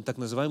Господень, так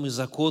называемый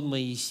закон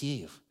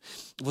Моисеев.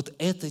 Вот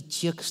это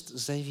текст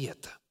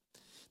завета.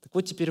 Так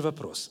вот теперь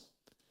вопрос.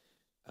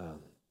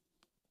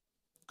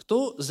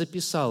 Кто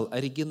записал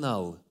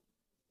оригинал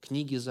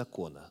книги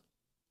закона?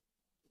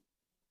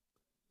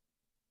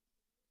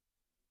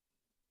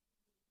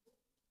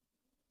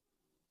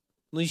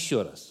 Ну,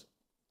 еще раз.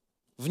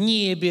 В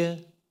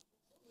небе,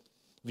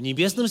 в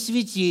небесном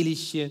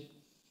святилище,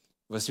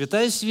 во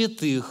святая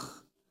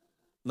святых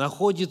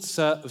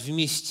находится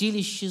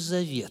вместилище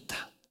завета.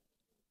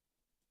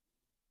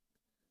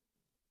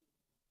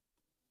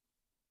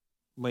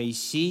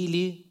 Моисей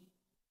ли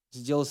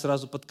сделал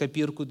сразу под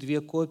копирку 2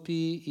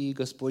 копии, и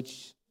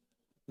Господь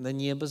на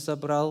небо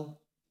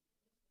забрал?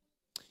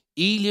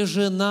 Или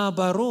же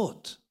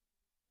наоборот?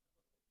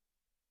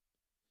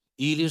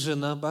 Или же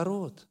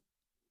наоборот?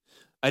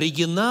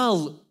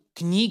 Оригинал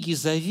книги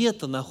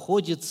Завета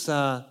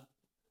находится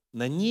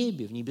на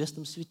небе, в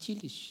небесном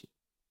святилище.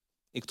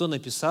 И кто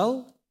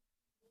написал?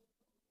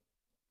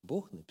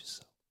 Бог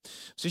написал.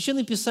 В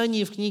Священном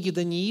Писании в книге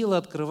Даниила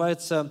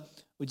открывается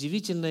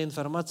удивительная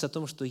информация о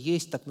том, что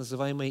есть так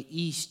называемое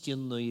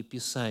истинное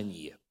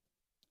Писание.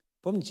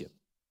 Помните?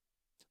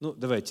 Ну,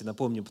 давайте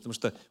напомним, потому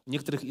что у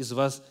некоторых из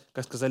вас,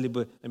 как сказали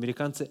бы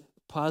американцы,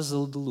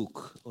 puzzled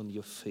look on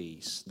your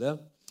face, да?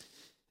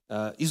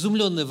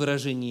 Изумленное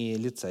выражение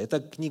лица. Это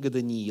книга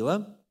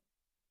Даниила.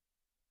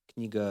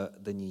 Книга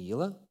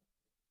Даниила.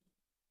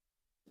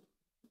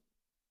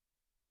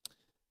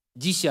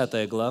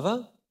 10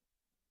 глава,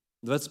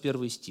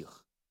 21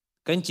 стих.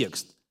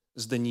 Контекст.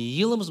 С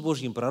Даниилом, с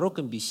Божьим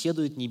пророком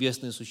беседует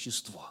небесное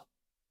существо.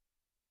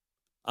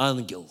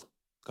 Ангел,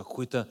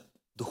 какое-то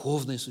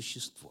духовное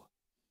существо.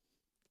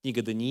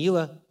 Книга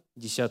Даниила,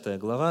 10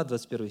 глава,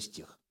 21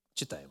 стих.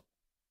 Читаем.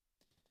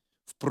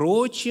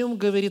 «Впрочем, —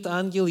 говорит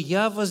ангел, —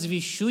 я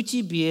возвещу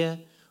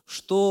тебе,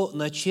 что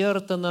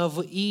начертано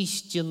в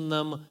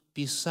истинном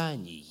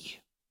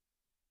Писании.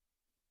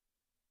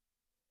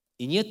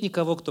 И нет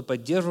никого, кто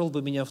поддерживал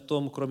бы меня в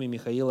том, кроме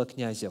Михаила,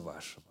 князя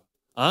вашего».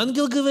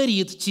 Ангел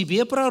говорит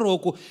тебе,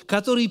 пророку,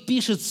 который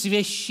пишет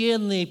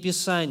священное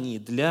Писание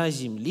для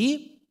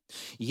земли,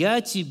 я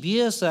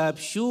тебе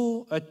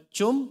сообщу о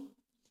чем?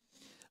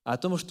 О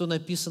том, что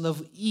написано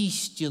в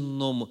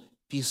истинном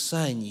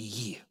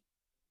Писании.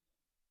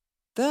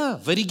 Да,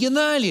 в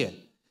оригинале.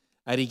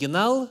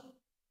 Оригинал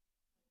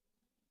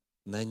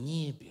на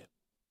небе.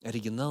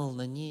 Оригинал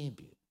на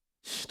небе.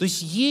 То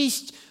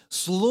есть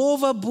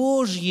Слово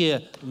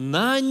Божье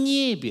на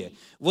небе.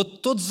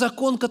 Вот тот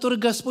закон, который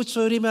Господь в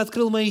свое время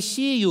открыл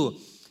Моисею,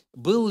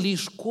 был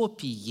лишь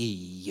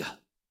копией,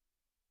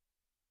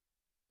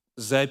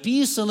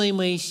 записанной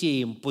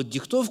Моисеем под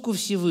диктовку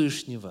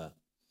Всевышнего,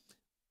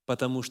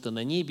 потому что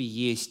на небе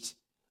есть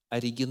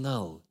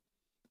оригинал.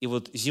 И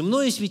вот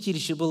земное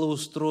святилище было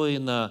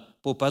устроено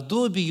по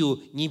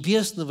подобию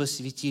небесного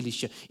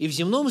святилища. И в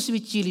земном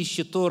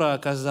святилище Тора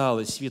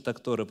оказалась, свиток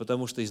Торы,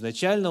 потому что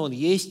изначально он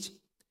есть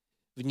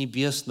в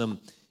небесном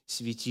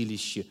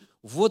святилище.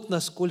 Вот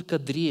насколько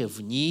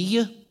древний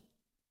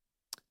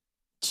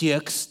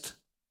текст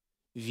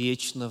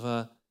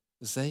Вечного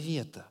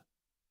Завета.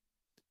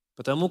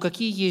 Потому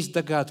какие есть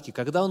догадки,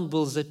 когда он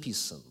был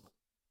записан,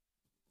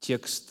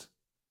 текст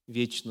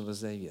Вечного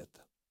Завета?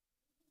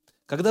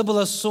 Когда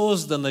было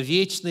создано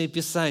Вечное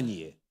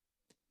Писание?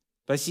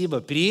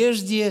 Спасибо.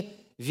 Прежде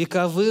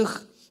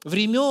вековых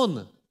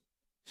времен,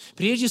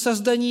 прежде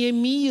создания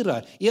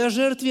мира, и о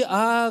жертве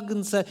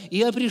Агнца,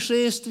 и о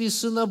пришествии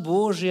Сына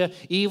Божия,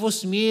 и Его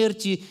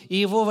смерти, и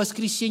Его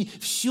воскресении.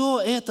 Все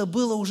это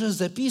было уже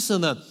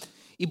записано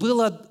и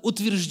было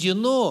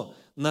утверждено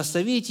на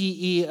совете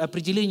и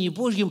определении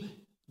Божьем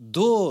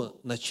до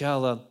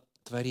начала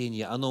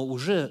творения. Оно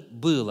уже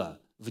было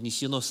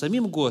внесено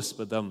самим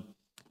Господом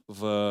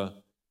в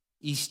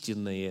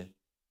истинное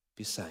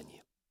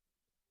Писание.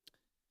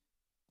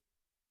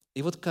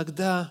 И вот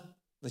когда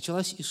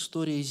началась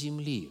история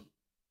земли,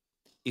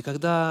 и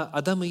когда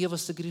Адам и Ева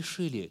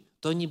согрешили,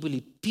 то они были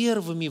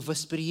первыми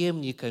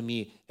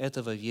восприемниками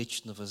этого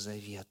Вечного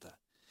Завета.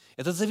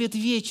 Этот завет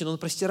вечен, он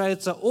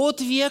простирается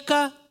от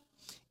века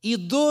и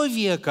до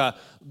века,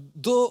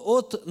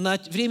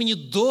 от времени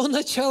до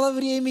начала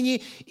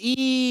времени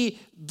и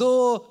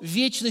до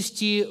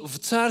вечности в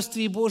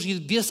Царстве Божьем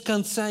без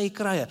конца и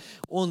края.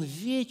 Он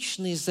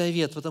вечный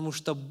завет, потому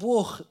что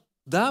Бог,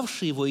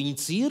 давший его,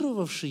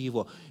 инициировавший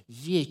его,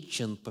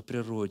 вечен по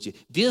природе,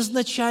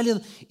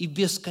 безначален и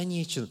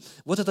бесконечен.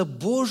 Вот это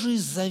Божий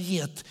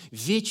завет,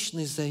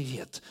 вечный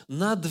завет,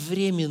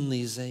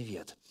 надвременный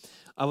завет.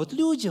 А вот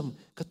людям,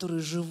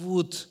 которые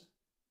живут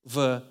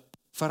в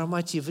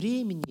формате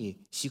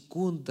времени,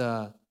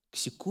 секунда к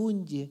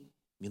секунде,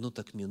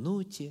 минута к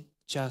минуте,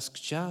 час к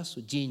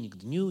часу, день к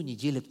дню,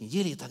 неделя к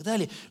неделе и так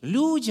далее.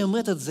 Людям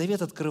этот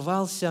завет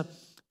открывался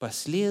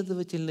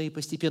последовательно и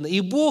постепенно. И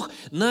Бог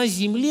на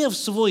земле в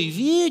свой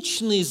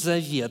вечный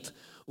завет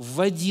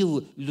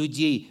вводил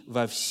людей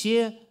во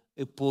все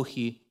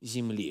эпохи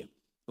земли.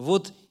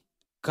 Вот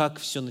как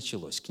все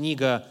началось.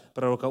 Книга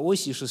пророка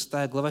Осии, 6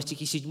 глава,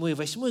 стихи 7 и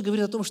 8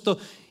 говорит о том, что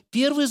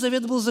первый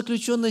завет был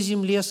заключен на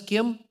земле с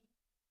кем?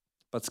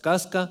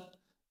 Подсказка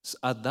 – с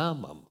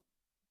Адамом.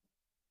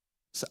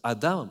 С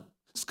Адамом.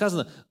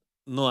 Сказано,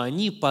 но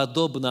они,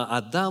 подобно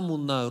Адаму,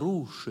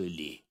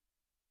 нарушили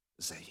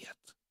завет.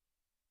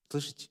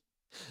 Слышите?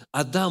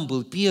 Адам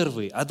был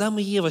первый, Адам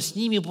и Ева, с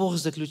ними Бог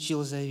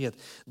заключил завет.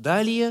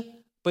 Далее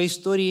по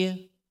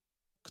истории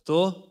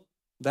кто?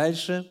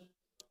 Дальше?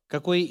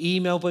 Какое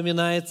имя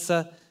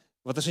упоминается,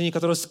 в отношении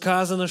которого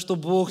сказано, что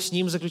Бог с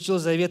ним заключил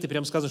завет, и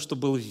прямо сказано, что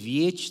был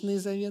вечный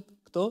завет?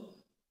 Кто?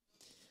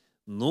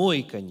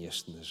 Ной,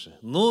 конечно же.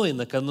 Ной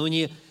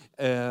накануне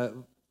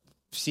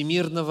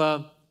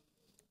всемирного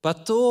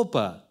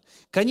потопа.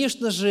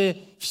 Конечно же,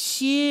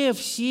 все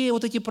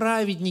вот эти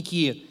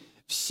праведники,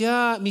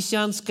 вся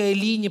мессианская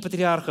линия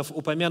патриархов,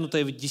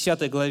 упомянутая в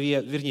 10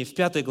 главе, вернее, в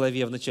 5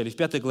 главе, в начале, в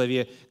 5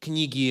 главе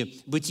книги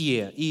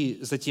 «Бытие», и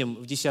затем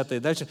в 10 и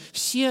дальше,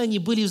 все они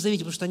были в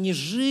завете, потому что они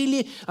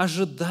жили,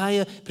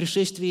 ожидая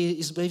пришествия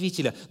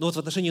Избавителя. Но вот в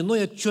отношении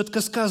Ноя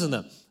четко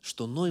сказано,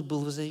 что Ной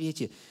был в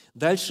завете.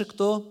 Дальше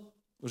кто?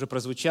 Уже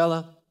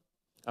прозвучало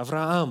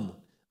Авраам.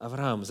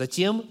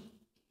 Затем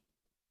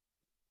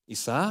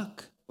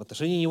Исаак. В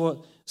отношении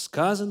него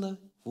сказано,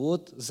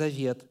 вот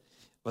завет.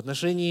 В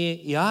отношении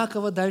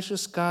Иакова дальше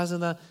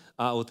сказано,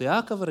 а от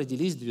Иакова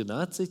родились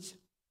 12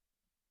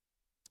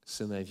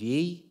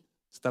 сыновей,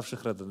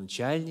 ставших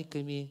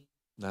родоначальниками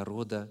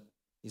народа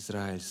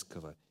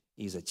израильского.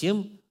 И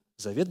затем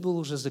завет был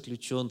уже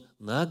заключен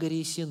на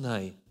горе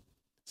Синай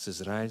с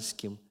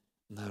израильским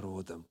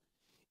народом.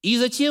 И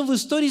затем в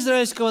истории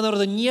израильского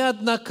народа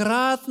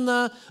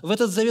неоднократно в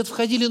этот завет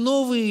входили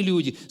новые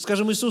люди.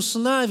 Скажем, Иисус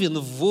Навин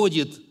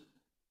вводит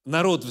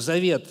народ в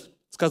завет.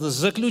 Сказано,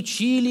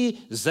 заключили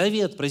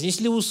завет,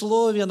 произнесли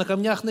условия, на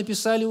камнях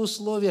написали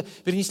условия,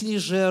 перенесли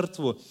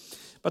жертву.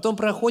 Потом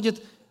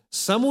проходит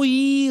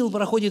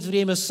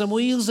время,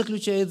 Самуил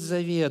заключает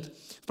завет.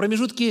 В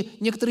промежутке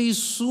некоторые из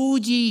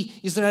судей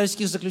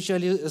израильских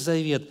заключали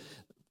завет.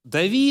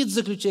 Давид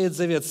заключает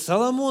завет,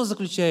 Соломон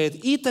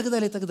заключает и так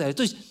далее, и так далее.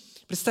 То есть,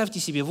 представьте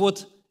себе,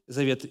 вот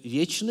завет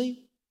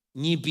вечный,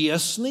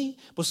 небесный,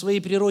 по своей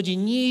природе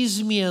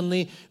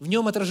неизменный, в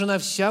нем отражена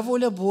вся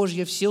воля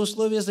Божья, все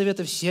условия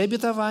завета, все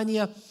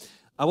обетования,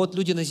 а вот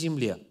люди на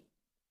земле.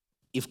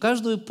 И в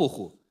каждую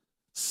эпоху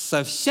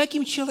со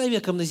всяким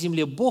человеком на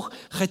земле Бог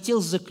хотел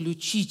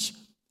заключить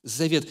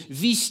завет,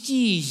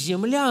 ввести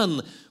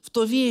землян в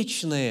то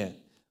вечное,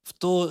 в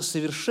то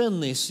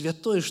совершенное,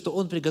 святое, что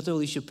Он приготовил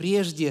еще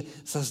прежде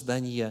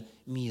создания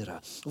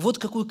мира. Вот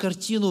какую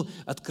картину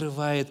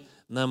открывает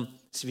нам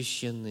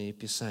Священное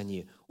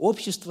Писание.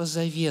 Общество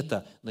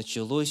завета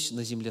началось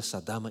на земле с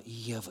Адама и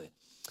Евы.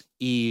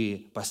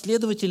 И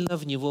последовательно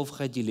в него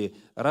входили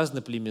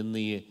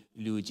разноплеменные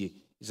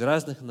люди из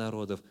разных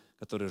народов,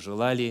 которые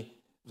желали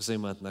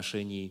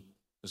взаимоотношений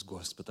с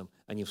Господом.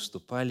 Они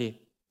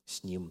вступали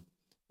с Ним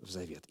в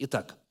завет.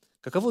 Итак,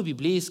 каково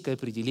библейское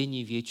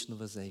определение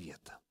Вечного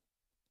Завета?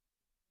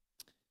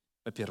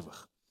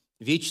 Во-первых,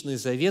 Вечный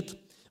Завет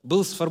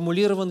был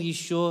сформулирован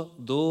еще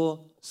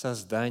до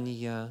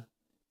создания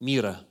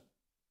мира.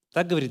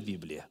 Так говорит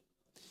Библия.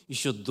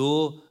 Еще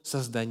до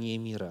создания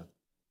мира.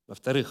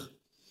 Во-вторых,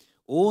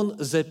 он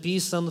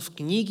записан в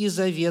книге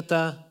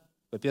Завета,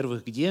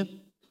 во-первых, где?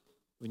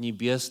 В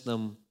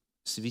небесном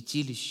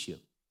святилище,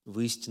 в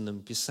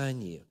истинном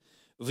Писании.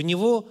 В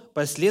него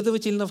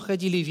последовательно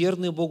входили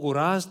верные Богу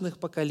разных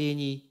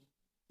поколений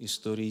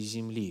истории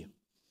земли.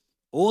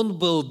 Он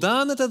был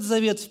дан, этот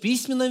завет, в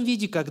письменном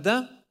виде,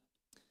 когда?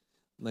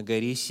 На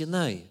горе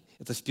Синай.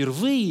 Это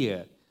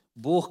впервые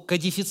Бог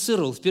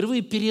кодифицировал,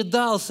 впервые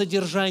передал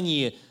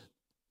содержание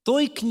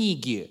той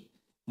книги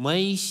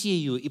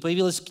Моисею, и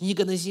появилась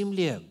книга на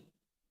земле.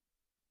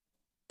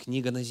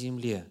 Книга на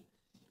земле.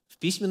 В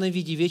письменном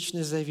виде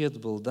Вечный Завет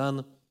был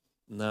дан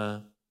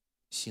на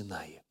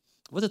Синае.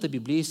 Вот это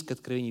библейское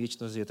откровение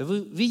Вечного Завета. Вы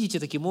видите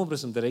таким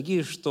образом,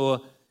 дорогие,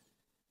 что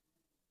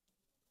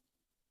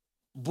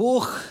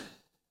Бог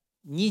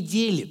не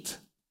делит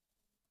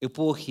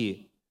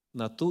эпохи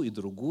на ту и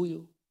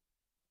другую,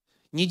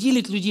 не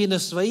делит людей на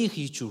своих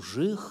и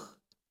чужих.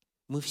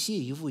 Мы все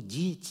Его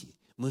дети,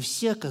 мы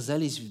все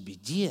оказались в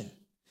беде,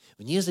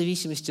 вне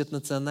зависимости от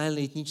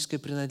национальной и этнической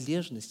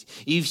принадлежности.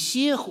 И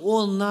всех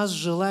Он нас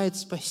желает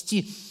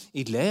спасти.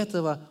 И для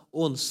этого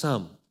Он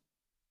сам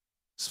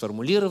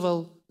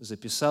сформулировал,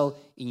 записал,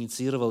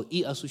 инициировал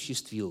и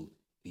осуществил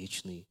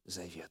Вечный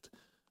Завет,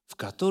 в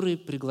который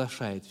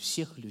приглашает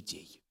всех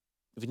людей,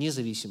 вне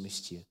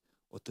зависимости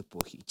от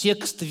эпохи.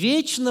 Текст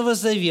Вечного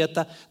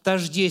Завета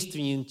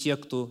тождественен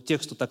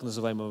тексту так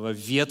называемого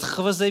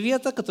Ветхого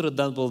Завета, который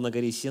дан был на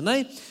горе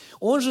Синай.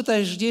 Он же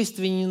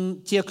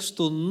тождественен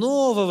тексту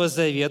Нового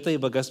Завета,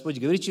 ибо Господь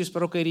говорит через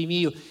пророка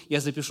Иеремию: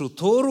 «Я запишу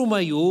Тору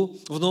мою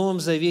в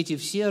Новом Завете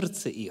в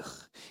сердце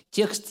их».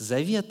 Текст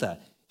Завета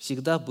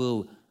всегда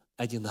был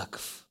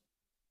одинаков.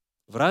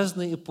 В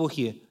разные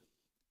эпохи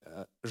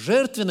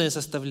жертвенная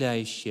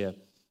составляющая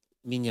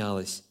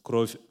менялась.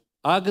 Кровь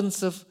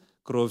агнцев,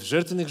 кровь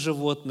жертвенных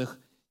животных,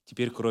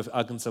 теперь кровь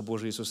Агнца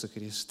Божия Иисуса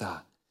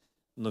Христа.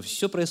 Но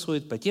все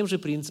происходит по тем же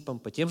принципам,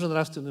 по тем же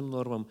нравственным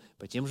нормам,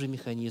 по тем же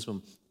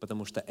механизмам,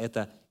 потому что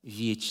это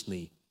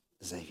Вечный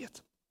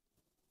Завет.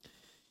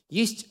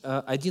 Есть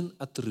один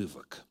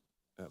отрывок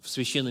в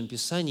Священном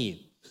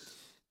Писании,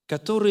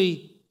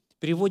 который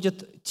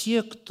приводят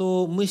те,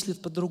 кто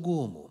мыслит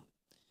по-другому,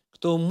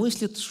 кто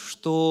мыслит,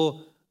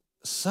 что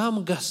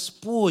сам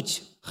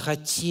Господь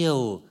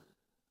хотел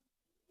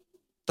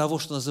того,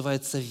 что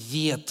называется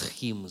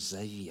Ветхим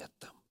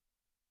Заветом.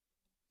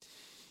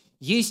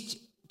 Есть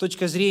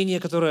точка зрения,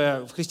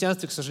 которая в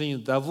христианстве, к сожалению,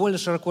 довольно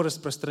широко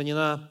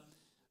распространена,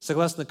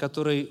 согласно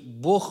которой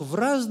Бог в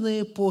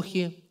разные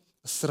эпохи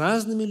с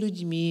разными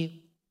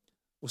людьми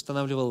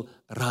устанавливал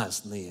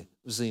разные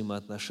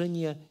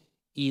взаимоотношения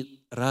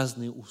и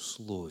разные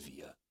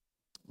условия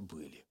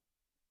были.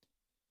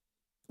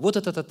 Вот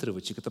этот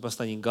отрывочек, это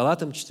послание к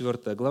Галатам,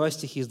 4 глава,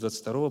 стихи с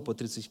 22 по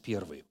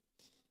 31.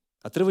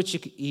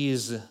 Отрывочек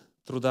из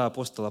труда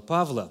апостола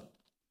Павла,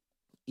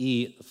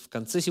 и в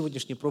конце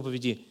сегодняшней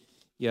проповеди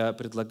я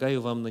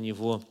предлагаю вам на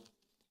него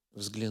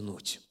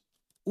взглянуть.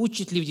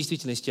 Учит ли в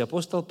действительности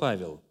апостол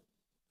Павел,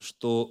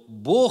 что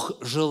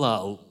Бог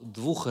желал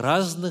двух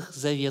разных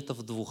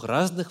заветов, двух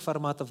разных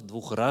форматов,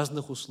 двух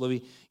разных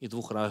условий и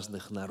двух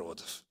разных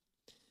народов?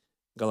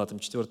 Галатам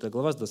 4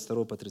 глава, с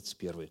 22 по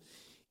 31.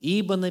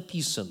 «Ибо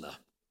написано: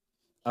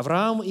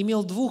 Авраам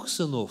имел двух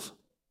сынов,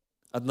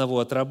 одного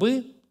от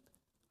рабы,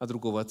 а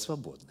другого от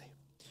свободной.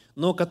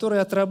 Но который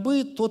от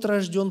рабы, тот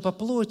рожден по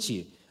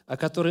плоти, а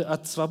который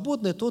от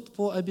свободной, тот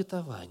по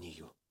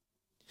обетованию.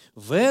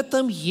 В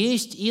этом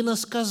есть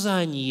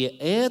иносказание.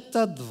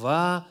 Это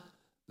два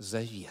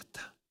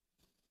завета.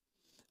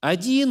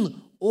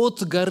 Один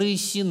от горы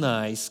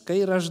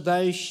Синайской,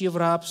 рождающей в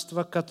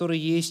рабство, который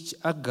есть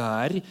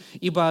Агарь,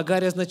 ибо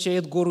Агарь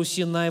означает гору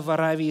Синай в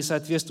Аравии и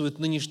соответствует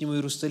нынешнему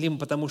Иерусалиму,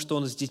 потому что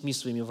он с детьми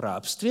своими в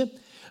рабстве,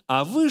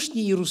 а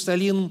Вышний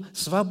Иерусалим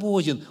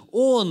свободен,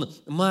 он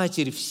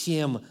матерь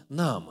всем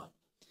нам.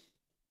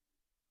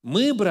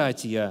 Мы,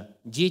 братья,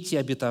 дети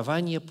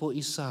обетования по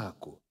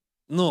Исааку.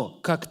 Но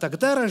как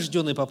тогда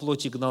рожденный по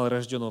плоти гнал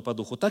рожденного по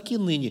духу, так и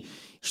ныне.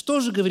 Что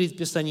же говорит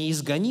Писание?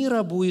 «Изгони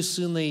рабу и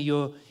сына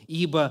ее,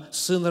 ибо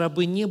сын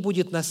рабы не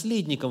будет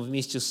наследником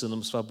вместе с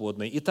сыном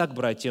свободной». Итак,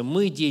 братья,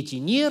 мы дети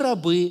не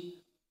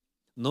рабы,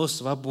 но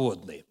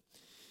свободны.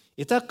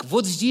 Итак,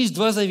 вот здесь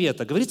два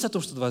завета. Говорится о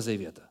том, что два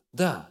завета?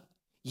 Да,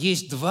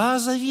 есть два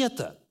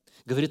завета,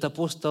 говорит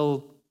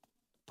апостол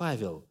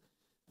Павел.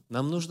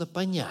 Нам нужно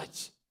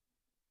понять,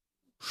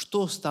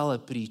 что стало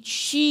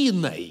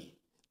причиной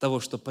того,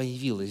 что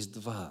появилось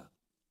два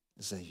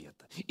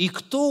завета. И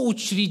кто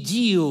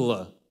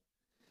учредил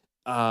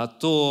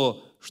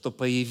то, что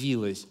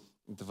появилось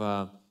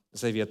два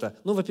завета?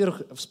 Ну,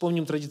 во-первых,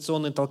 вспомним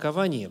традиционное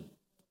толкование.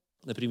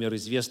 Например,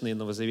 известный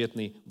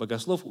новозаветный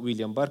богослов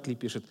Уильям Баркли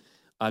пишет: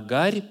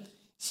 «Агарь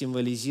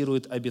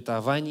символизирует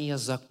обетование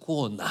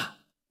закона,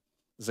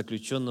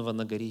 заключенного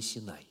на горе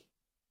Синай,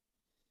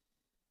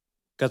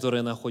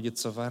 которая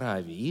находится в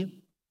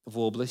Аравии, в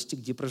области,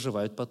 где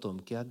проживают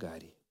потомки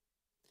Агари.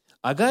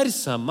 Агарь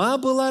сама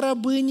была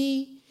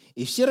рабыней,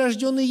 и все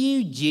рожденные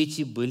ею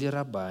дети были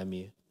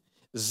рабами.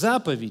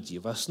 Заповеди,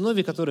 в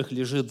основе которых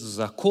лежит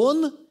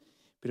закон,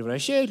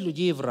 превращают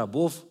людей в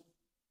рабов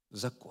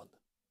закона».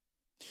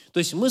 То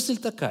есть мысль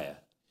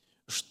такая,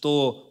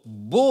 что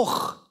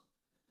Бог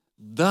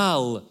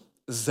дал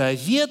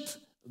завет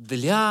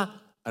для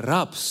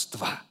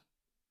рабства.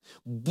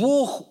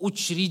 Бог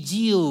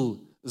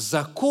учредил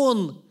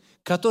закон,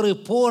 который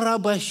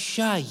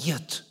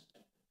порабощает.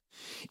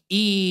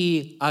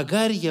 И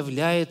Агарь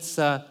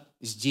является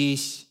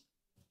здесь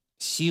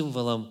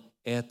символом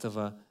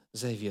этого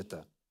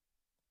завета.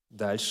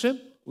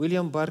 Дальше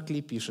Уильям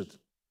Баркли пишет: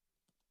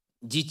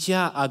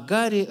 «Дитя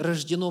Агари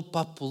рождено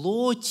по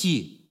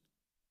плоти,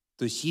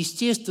 то есть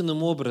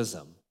естественным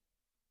образом.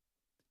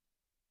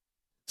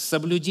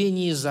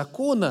 Соблюдение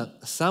закона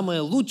 –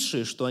 самое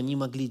лучшее, что они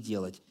могли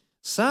делать.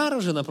 Сара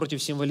же,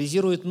 напротив,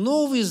 символизирует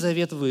новый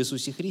завет в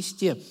Иисусе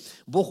Христе.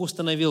 Бог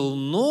установил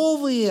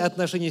новые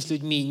отношения с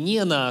людьми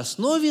не на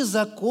основе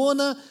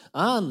закона,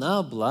 а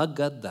на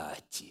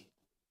благодати».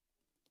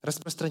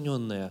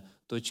 Распространенная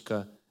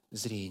точка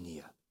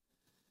зрения.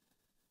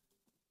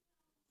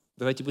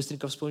 Давайте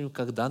быстренько вспомним,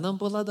 когда нам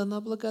была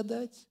дана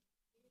благодать.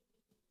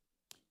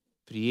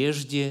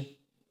 Прежде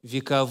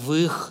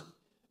вековых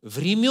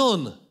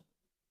времен.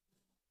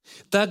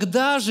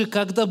 Тогда же,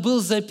 когда был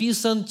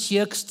записан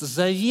текст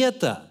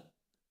завета,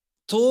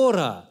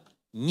 Тора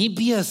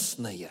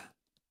небесная.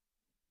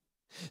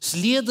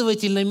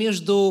 Следовательно,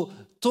 между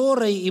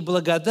Торой и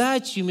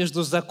благодатью,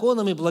 между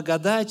законом и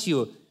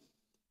благодатью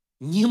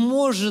не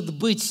может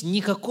быть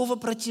никакого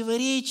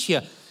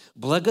противоречия.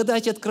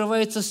 Благодать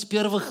открывается с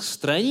первых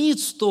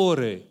страниц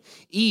Торы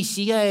и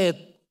сияет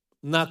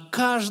на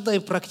каждой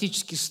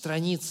практически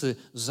странице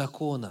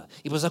закона.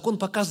 Ибо закон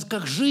показывает,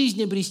 как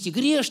жизнь обрести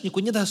грешнику,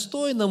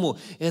 недостойному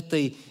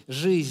этой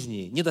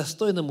жизни,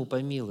 недостойному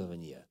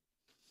помилования.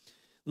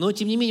 Но,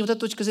 тем не менее, вот эта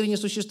точка зрения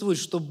существует,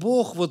 что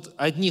Бог вот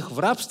одних в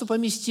рабство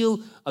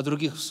поместил, а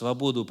других в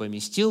свободу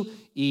поместил,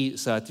 и,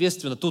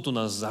 соответственно, тут у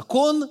нас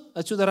закон,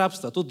 отсюда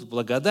рабство, а тут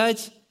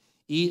благодать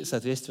и,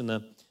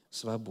 соответственно,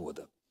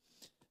 свобода.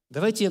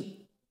 Давайте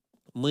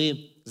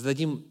мы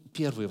зададим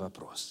первый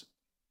вопрос.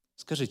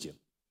 Скажите,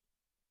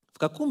 в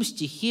каком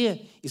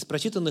стихе из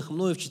прочитанных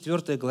мною в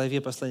 4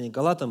 главе послания к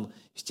Галатам,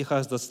 в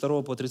стихах с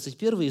 22 по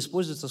 31,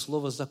 используется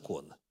слово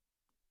 «закон»?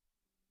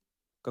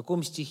 В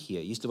каком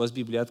стихе? Если у вас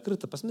Библия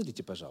открыта,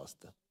 посмотрите,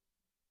 пожалуйста.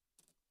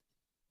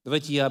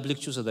 Давайте я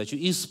облегчу задачу.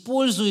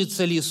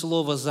 Используется ли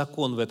слово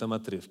 «закон» в этом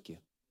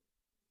отрывке?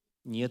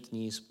 Нет,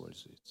 не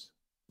используется.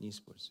 Не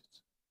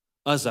используется.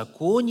 О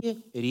законе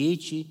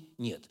речи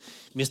нет.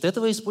 Вместо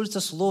этого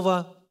используется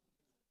слово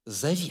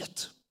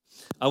 «завет».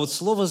 А вот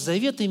слово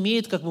 «завет»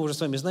 имеет, как мы уже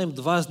с вами знаем,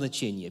 два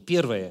значения.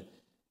 Первое.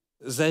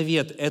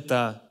 Завет –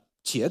 это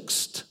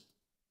текст,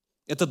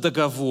 это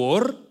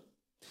договор,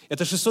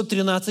 это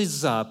 613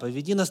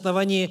 заповедей, на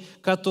основании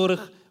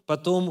которых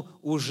потом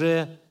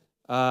уже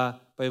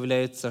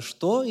появляется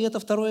что? И это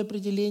второе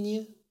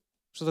определение.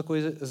 Что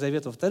такое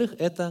завет? Во-вторых,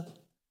 это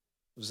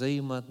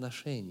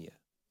взаимоотношения.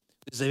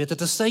 Завет –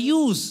 это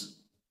союз.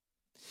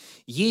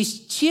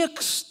 Есть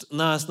текст,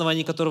 на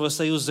основании которого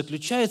союз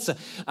заключается,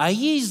 а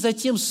есть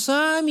затем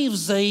сами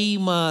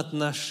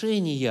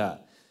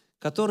взаимоотношения,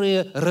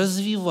 которые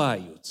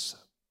развиваются.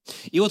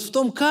 И вот в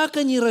том, как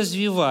они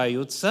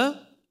развиваются,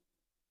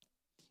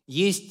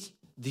 есть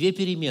две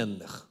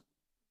переменных.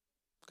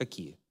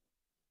 Какие?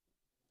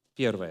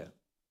 Первая.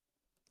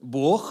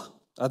 Бог,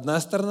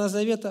 одна сторона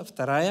завета,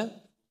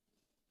 вторая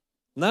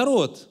 –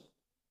 народ.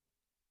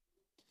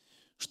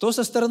 Что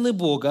со стороны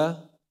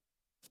Бога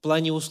в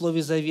плане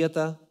условий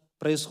завета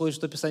происходит,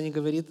 что Писание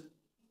говорит?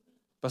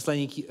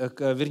 Послание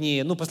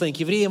к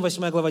евреям,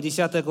 8 глава,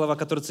 10 глава,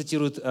 которая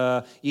цитирует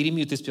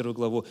Иеремию 31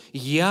 главу.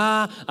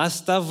 «Я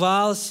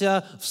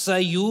оставался в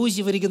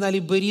союзе», в оригинале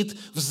 «берит»,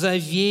 в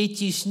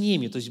завете с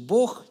ними». То есть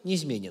Бог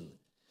неизменен.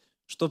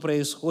 Что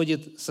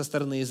происходит со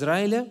стороны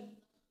Израиля?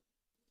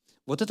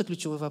 Вот это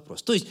ключевой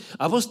вопрос. То есть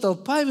апостол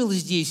Павел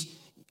здесь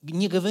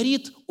не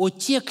говорит о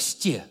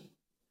тексте.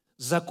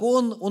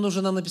 Закон, он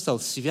уже нам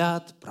написал,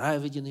 свят,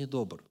 праведен и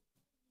добр.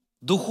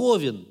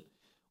 Духовен,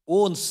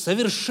 он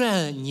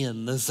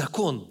совершенен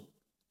закон.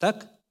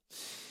 Так?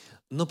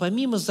 Но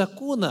помимо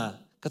закона,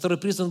 который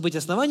призван быть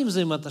основанием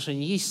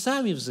взаимоотношений, есть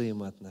сами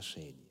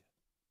взаимоотношения.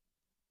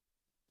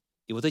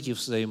 И вот эти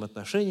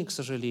взаимоотношения, к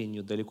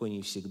сожалению, далеко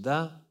не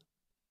всегда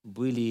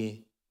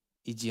были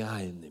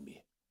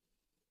идеальными.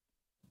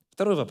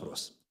 Второй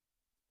вопрос.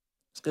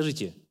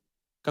 Скажите,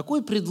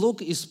 какой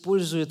предлог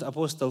использует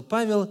апостол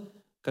Павел,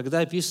 когда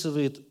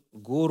описывает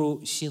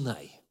гору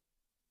Синай?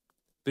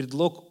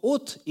 Предлог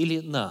 «от» или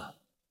 «на»?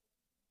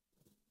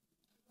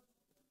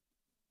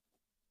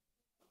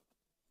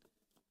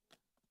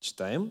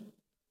 Читаем.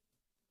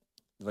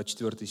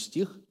 24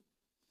 стих.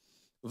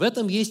 «В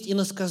этом есть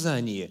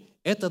иносказание.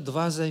 Это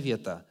два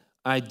завета.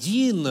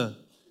 Один,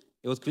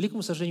 и вот к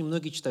великому сожалению,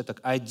 многие читают так,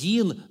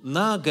 один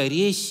на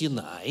горе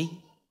Синай».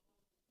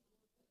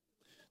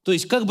 То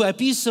есть, как бы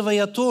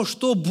описывая то,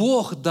 что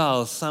Бог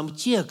дал, сам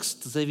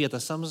текст завета,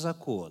 сам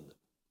закон.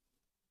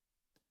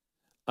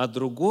 А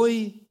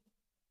другой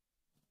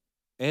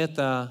 –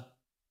 это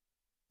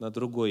на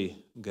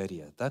другой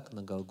горе, так,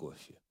 на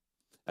Голгофе.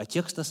 А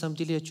текст на самом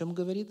деле о чем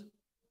говорит?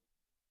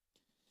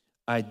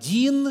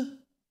 Один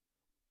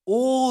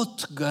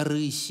от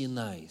горы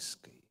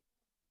Синайской.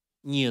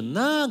 Не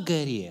на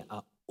горе,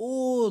 а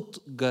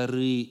от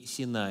горы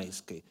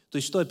Синайской. То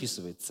есть, что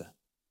описывается?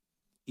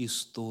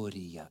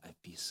 История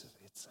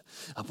описывается.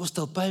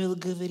 Апостол Павел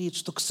говорит,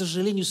 что, к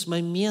сожалению, с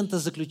момента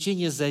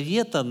заключения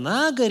завета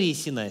на горе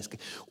Синайской,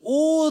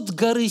 от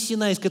горы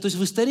Синайской, то есть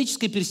в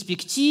исторической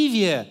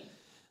перспективе,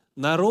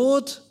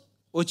 народ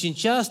очень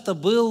часто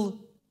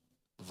был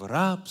в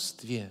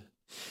рабстве.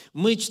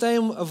 Мы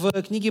читаем в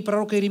книге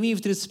пророка Иеремии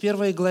в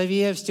 31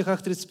 главе, в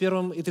стихах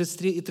 31 и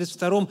 33 и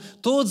 32,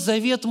 «Тот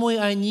завет мой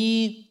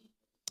они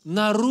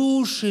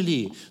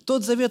нарушили.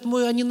 Тот завет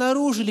мой они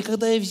нарушили,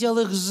 когда я взял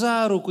их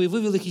за руку и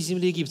вывел их из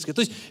земли египетской». То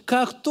есть,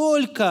 как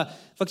только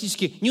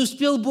фактически не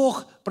успел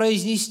Бог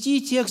произнести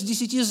текст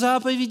 10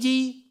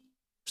 заповедей,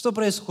 что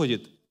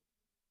происходит?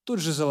 Тут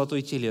же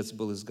золотой телец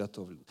был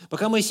изготовлен.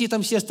 Пока Моисей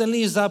там все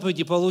остальные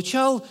заповеди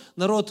получал,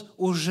 народ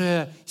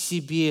уже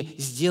себе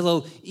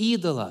сделал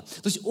идола.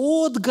 То есть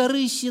от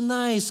горы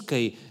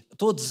Синайской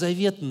тот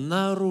завет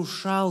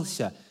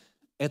нарушался.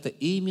 Это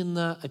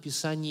именно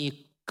описание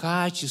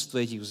качества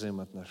этих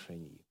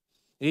взаимоотношений.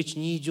 Речь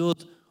не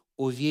идет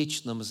о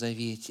вечном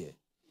завете.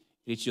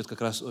 Речь идет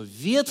как раз о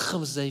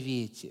Ветхом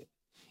Завете.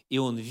 и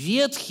он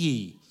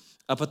ветхий,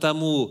 а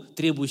потому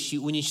требующий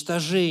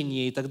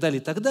уничтожения и так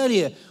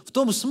далее, в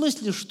том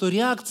смысле, что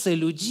реакция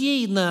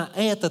людей на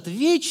этот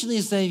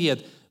вечный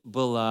завет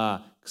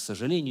была, к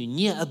сожалению,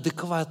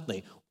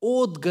 неадекватной.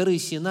 От горы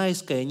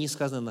Синайской они,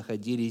 сказано,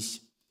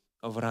 находились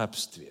в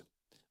рабстве.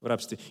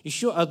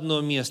 Еще одно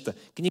место.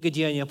 Книга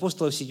 «Деяния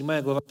апостолов»,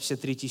 7 глава,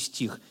 53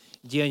 стих.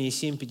 Деяния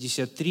 7,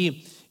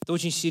 53. Это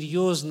очень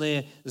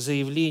серьезное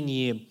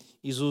заявление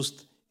из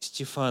уст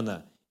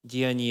Стефана.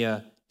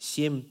 Деяния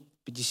 7,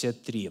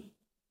 53.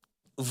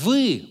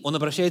 Вы, он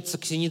обращается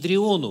к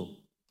Синедриону,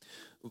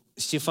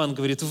 Стефан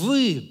говорит,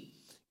 вы,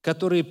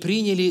 которые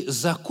приняли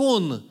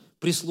закон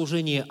при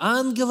служении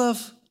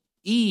ангелов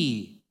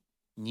и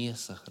не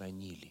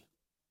сохранили.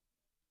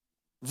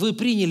 Вы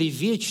приняли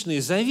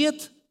вечный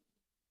завет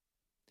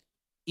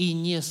и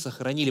не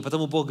сохранили.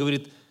 Потому Бог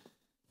говорит,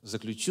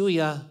 заключу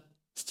я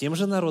с тем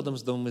же народом,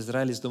 с Домом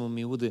Израиля, с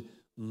Домом Иуды,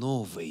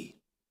 новый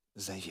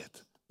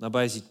завет. На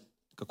базе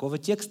какого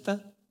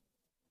текста?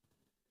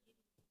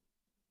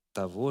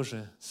 Того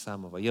же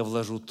самого. Я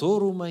вложу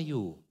Тору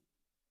мою,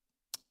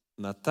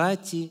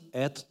 натати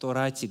эт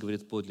торати,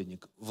 говорит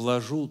подлинник,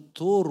 вложу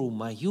Тору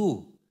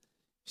мою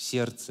в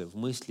сердце, в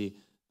мысли,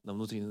 на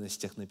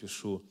внутренностях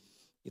напишу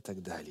и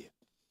так далее.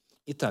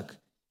 Итак,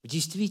 в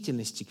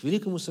действительности, к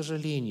великому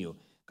сожалению,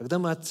 когда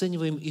мы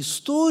оцениваем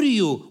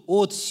историю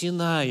от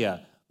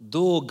Синая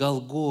до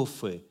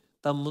Голгофы,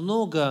 там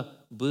много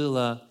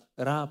было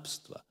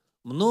рабства,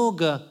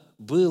 много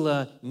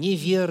было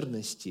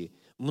неверности,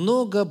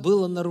 много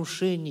было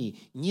нарушений,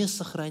 не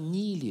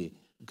сохранили,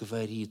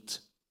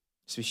 говорит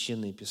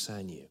Священное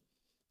Писание.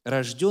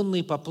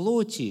 Рожденный по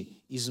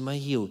плоти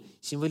Измаил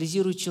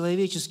символизирует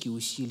человеческие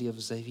усилия в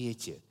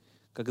завете,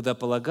 когда,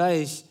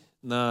 полагаясь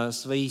на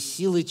свои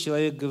силы,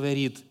 человек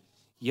говорит,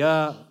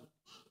 я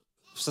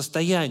в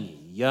состоянии,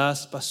 я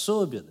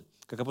способен.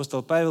 Как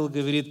апостол Павел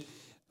говорит,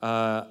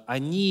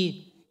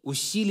 они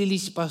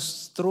усилились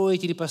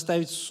построить или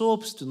поставить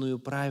собственную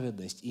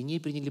праведность и не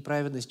приняли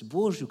праведность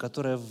Божью,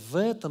 которая в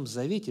этом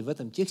завете, в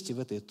этом тексте, в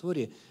этой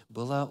Торе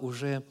была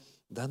уже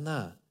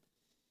дана.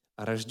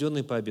 А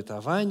рожденный по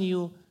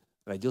обетованию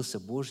родился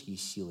Божьей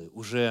силой.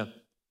 Уже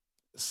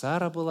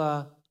Сара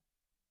была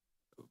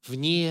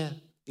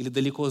вне или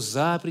далеко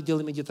за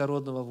пределами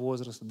детородного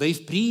возраста. Да и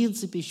в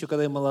принципе, еще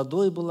когда я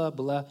молодой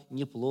была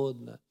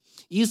неплодна.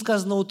 И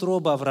сказано,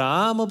 утроба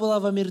Авраама была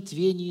в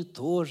омертвении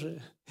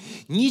тоже.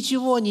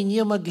 Ничего они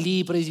не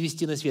могли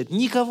произвести на свет,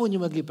 никого не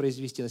могли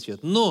произвести на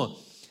свет. Но,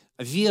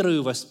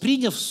 верою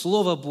восприняв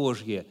Слово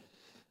Божье,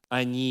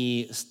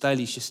 они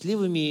стали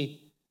счастливыми,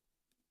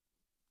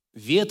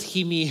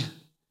 ветхими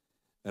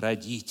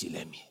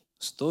родителями.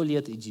 100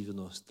 лет и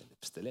 90 лет,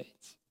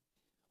 представляете?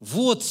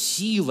 Вот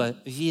сила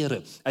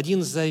веры.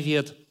 Один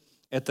завет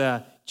 –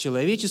 это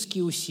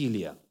человеческие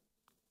усилия,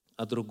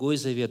 а другой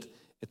завет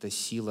 – это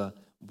сила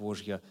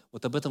Божья.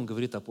 Вот об этом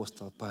говорит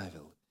апостол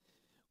Павел.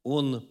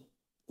 Он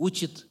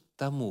учит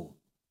тому,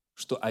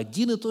 что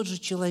один и тот же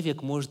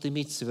человек может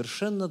иметь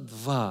совершенно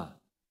два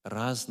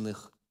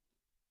разных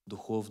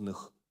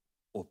духовных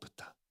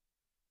опыта.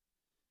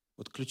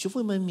 Вот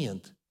ключевой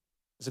момент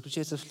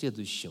заключается в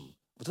следующем.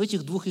 Вот в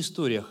этих двух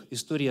историях,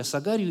 история с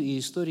Агарью и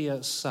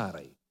история с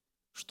Сарой,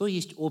 что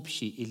есть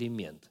общий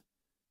элемент?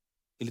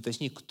 Или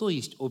точнее, кто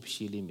есть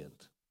общий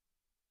элемент?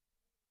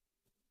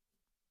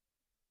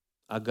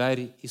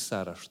 Агарь и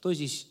Сара. Что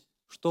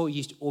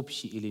есть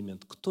общий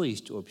элемент? Кто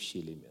есть общий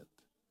элемент?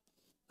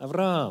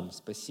 Авраам,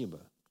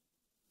 спасибо.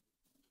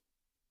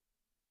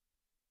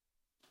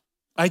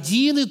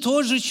 Один и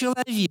тот же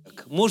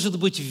человек может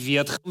быть в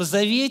Ветхом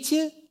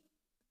Завете,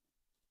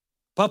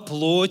 по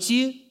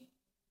плоти.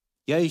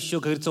 Я еще,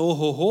 как говорится,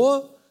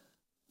 ого-го,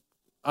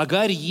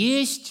 Агарь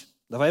есть,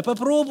 давай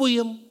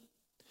попробуем.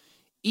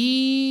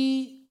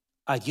 И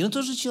один и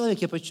тот же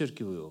человек, я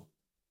подчеркиваю,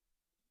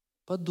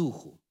 по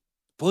духу,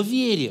 по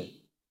вере,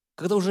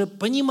 когда уже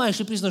понимаешь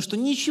и признаешь, что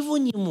ничего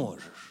не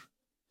можешь,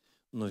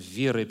 но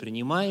верой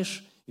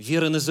принимаешь,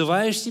 верой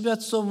называешь себя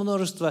отцом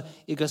множества,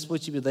 и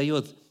Господь тебе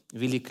дает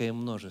великое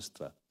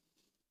множество.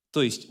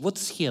 То есть вот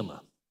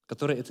схема,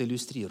 которая это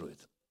иллюстрирует.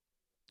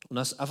 У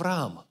нас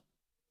Авраам.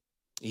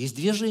 Есть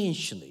две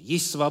женщины.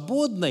 Есть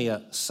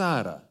свободная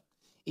Сара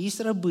и есть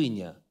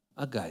рабыня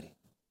Агарь.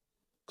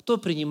 Кто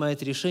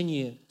принимает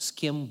решение, с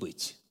кем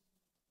быть?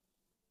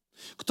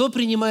 Кто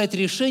принимает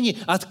решение,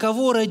 от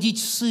кого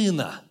родить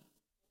сына?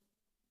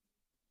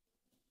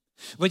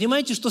 Вы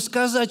понимаете, что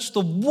сказать,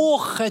 что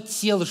Бог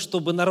хотел,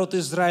 чтобы народ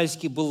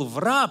израильский был в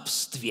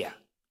рабстве,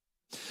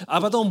 а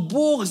потом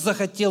Бог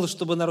захотел,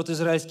 чтобы народ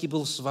израильский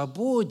был в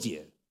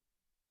свободе,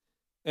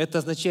 это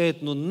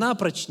означает,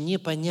 напрочь не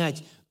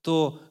понять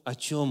то, о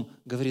чем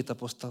говорит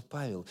апостол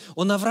Павел.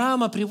 Он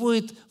Авраама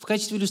приводит в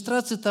качестве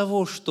иллюстрации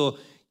того, что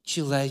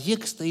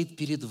человек стоит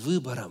перед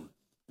выбором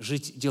 –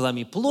 жить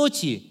делами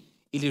плоти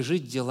или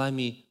жить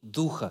делами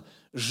духа,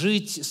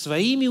 жить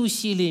своими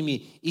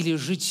усилиями или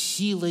жить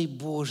силой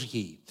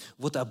Божьей.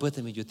 Вот об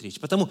этом идет речь.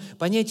 Потому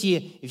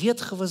понятие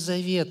Ветхого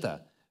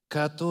Завета,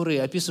 который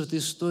описывает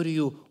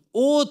историю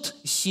от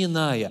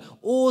Синая,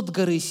 от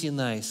горы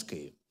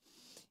Синайской,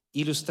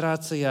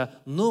 иллюстрация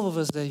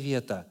Нового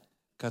Завета,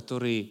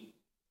 который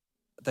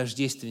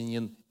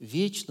тождественен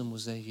Вечному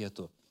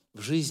Завету,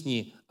 в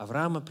жизни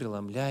Авраама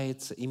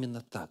преломляется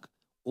именно так.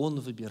 Он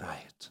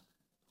выбирает.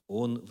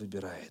 Он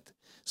выбирает.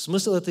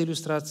 Смысл этой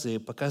иллюстрации –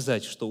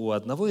 показать, что у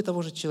одного и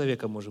того же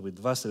человека может быть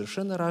два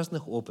совершенно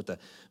разных опыта,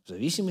 в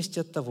зависимости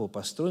от того,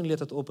 построен ли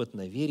этот опыт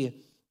на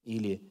вере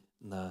или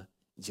на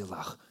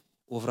делах.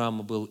 У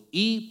Авраама был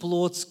и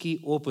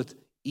плотский опыт,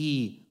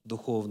 и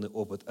духовный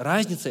опыт.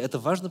 Разница, это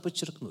важно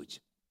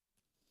подчеркнуть,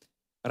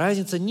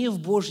 разница не в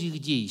Божьих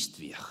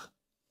действиях,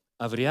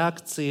 а в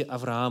реакции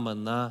Авраама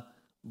на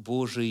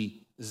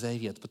Божий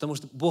завет. Потому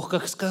что Бог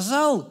как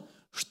сказал,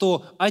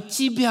 что от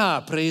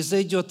тебя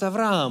произойдет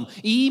Авраам,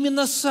 и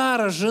именно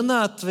Сара,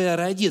 жена твоя,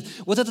 родит.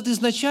 Вот этот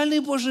изначальный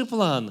Божий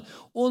план,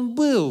 он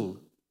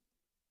был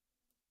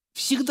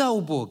всегда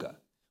у Бога.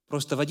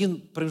 Просто в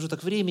один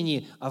промежуток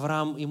времени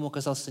Авраам ему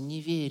оказался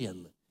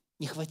неверен.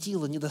 Не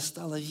хватило, не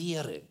достало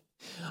веры.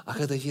 А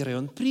когда верой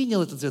он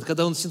принял этот завет,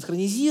 когда он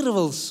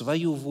синхронизировал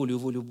свою волю,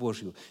 волю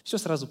Божью, все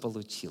сразу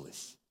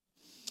получилось.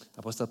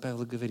 Апостол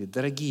Павел говорит: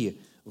 дорогие,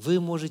 вы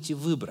можете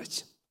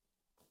выбрать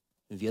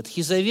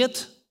Ветхий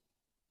Завет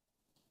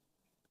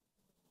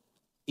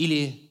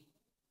или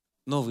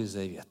Новый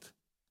Завет,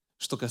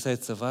 что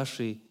касается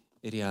вашей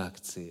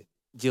реакции.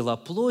 Дела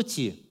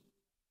плоти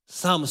 –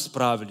 сам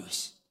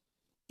справлюсь,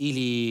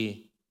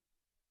 или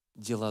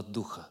дела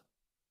Духа,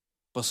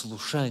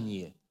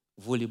 послушание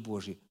воле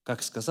Божьей.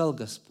 Как сказал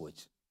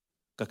Господь,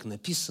 как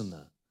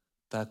написано,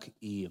 так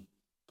и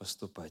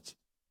поступать.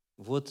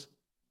 Вот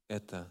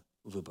это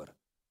выбор.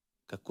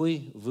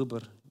 Какой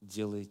выбор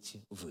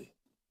делаете вы?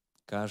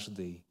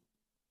 Каждый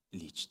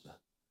лично.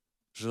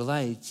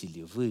 Желаете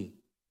ли вы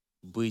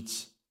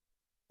быть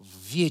в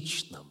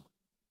вечном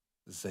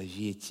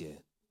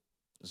завете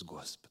с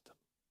Господом?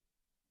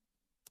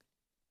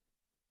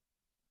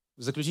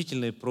 В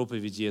заключительной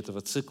проповеди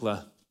этого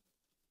цикла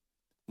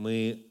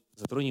мы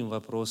затронем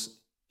вопрос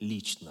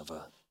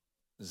личного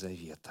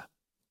завета.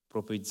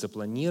 Проповедь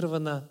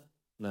запланирована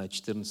на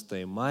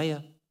 14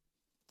 мая,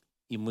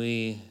 и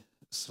мы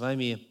с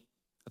вами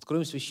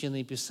откроем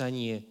Священное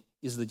Писание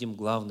и зададим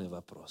главный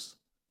вопрос.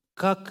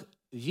 Как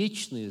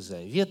вечный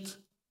завет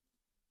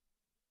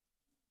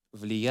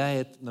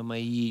влияет на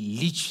мои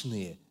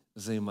личные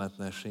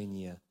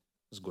взаимоотношения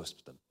с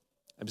Господом?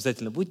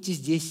 Обязательно будьте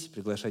здесь,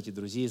 приглашайте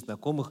друзей,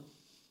 знакомых,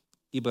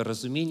 ибо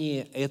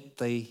разумение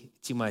этой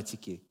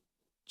тематики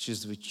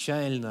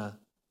чрезвычайно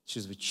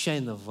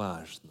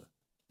важно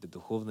для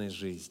духовной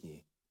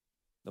жизни.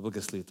 Да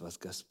благословит вас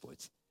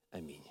Господь.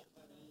 Аминь.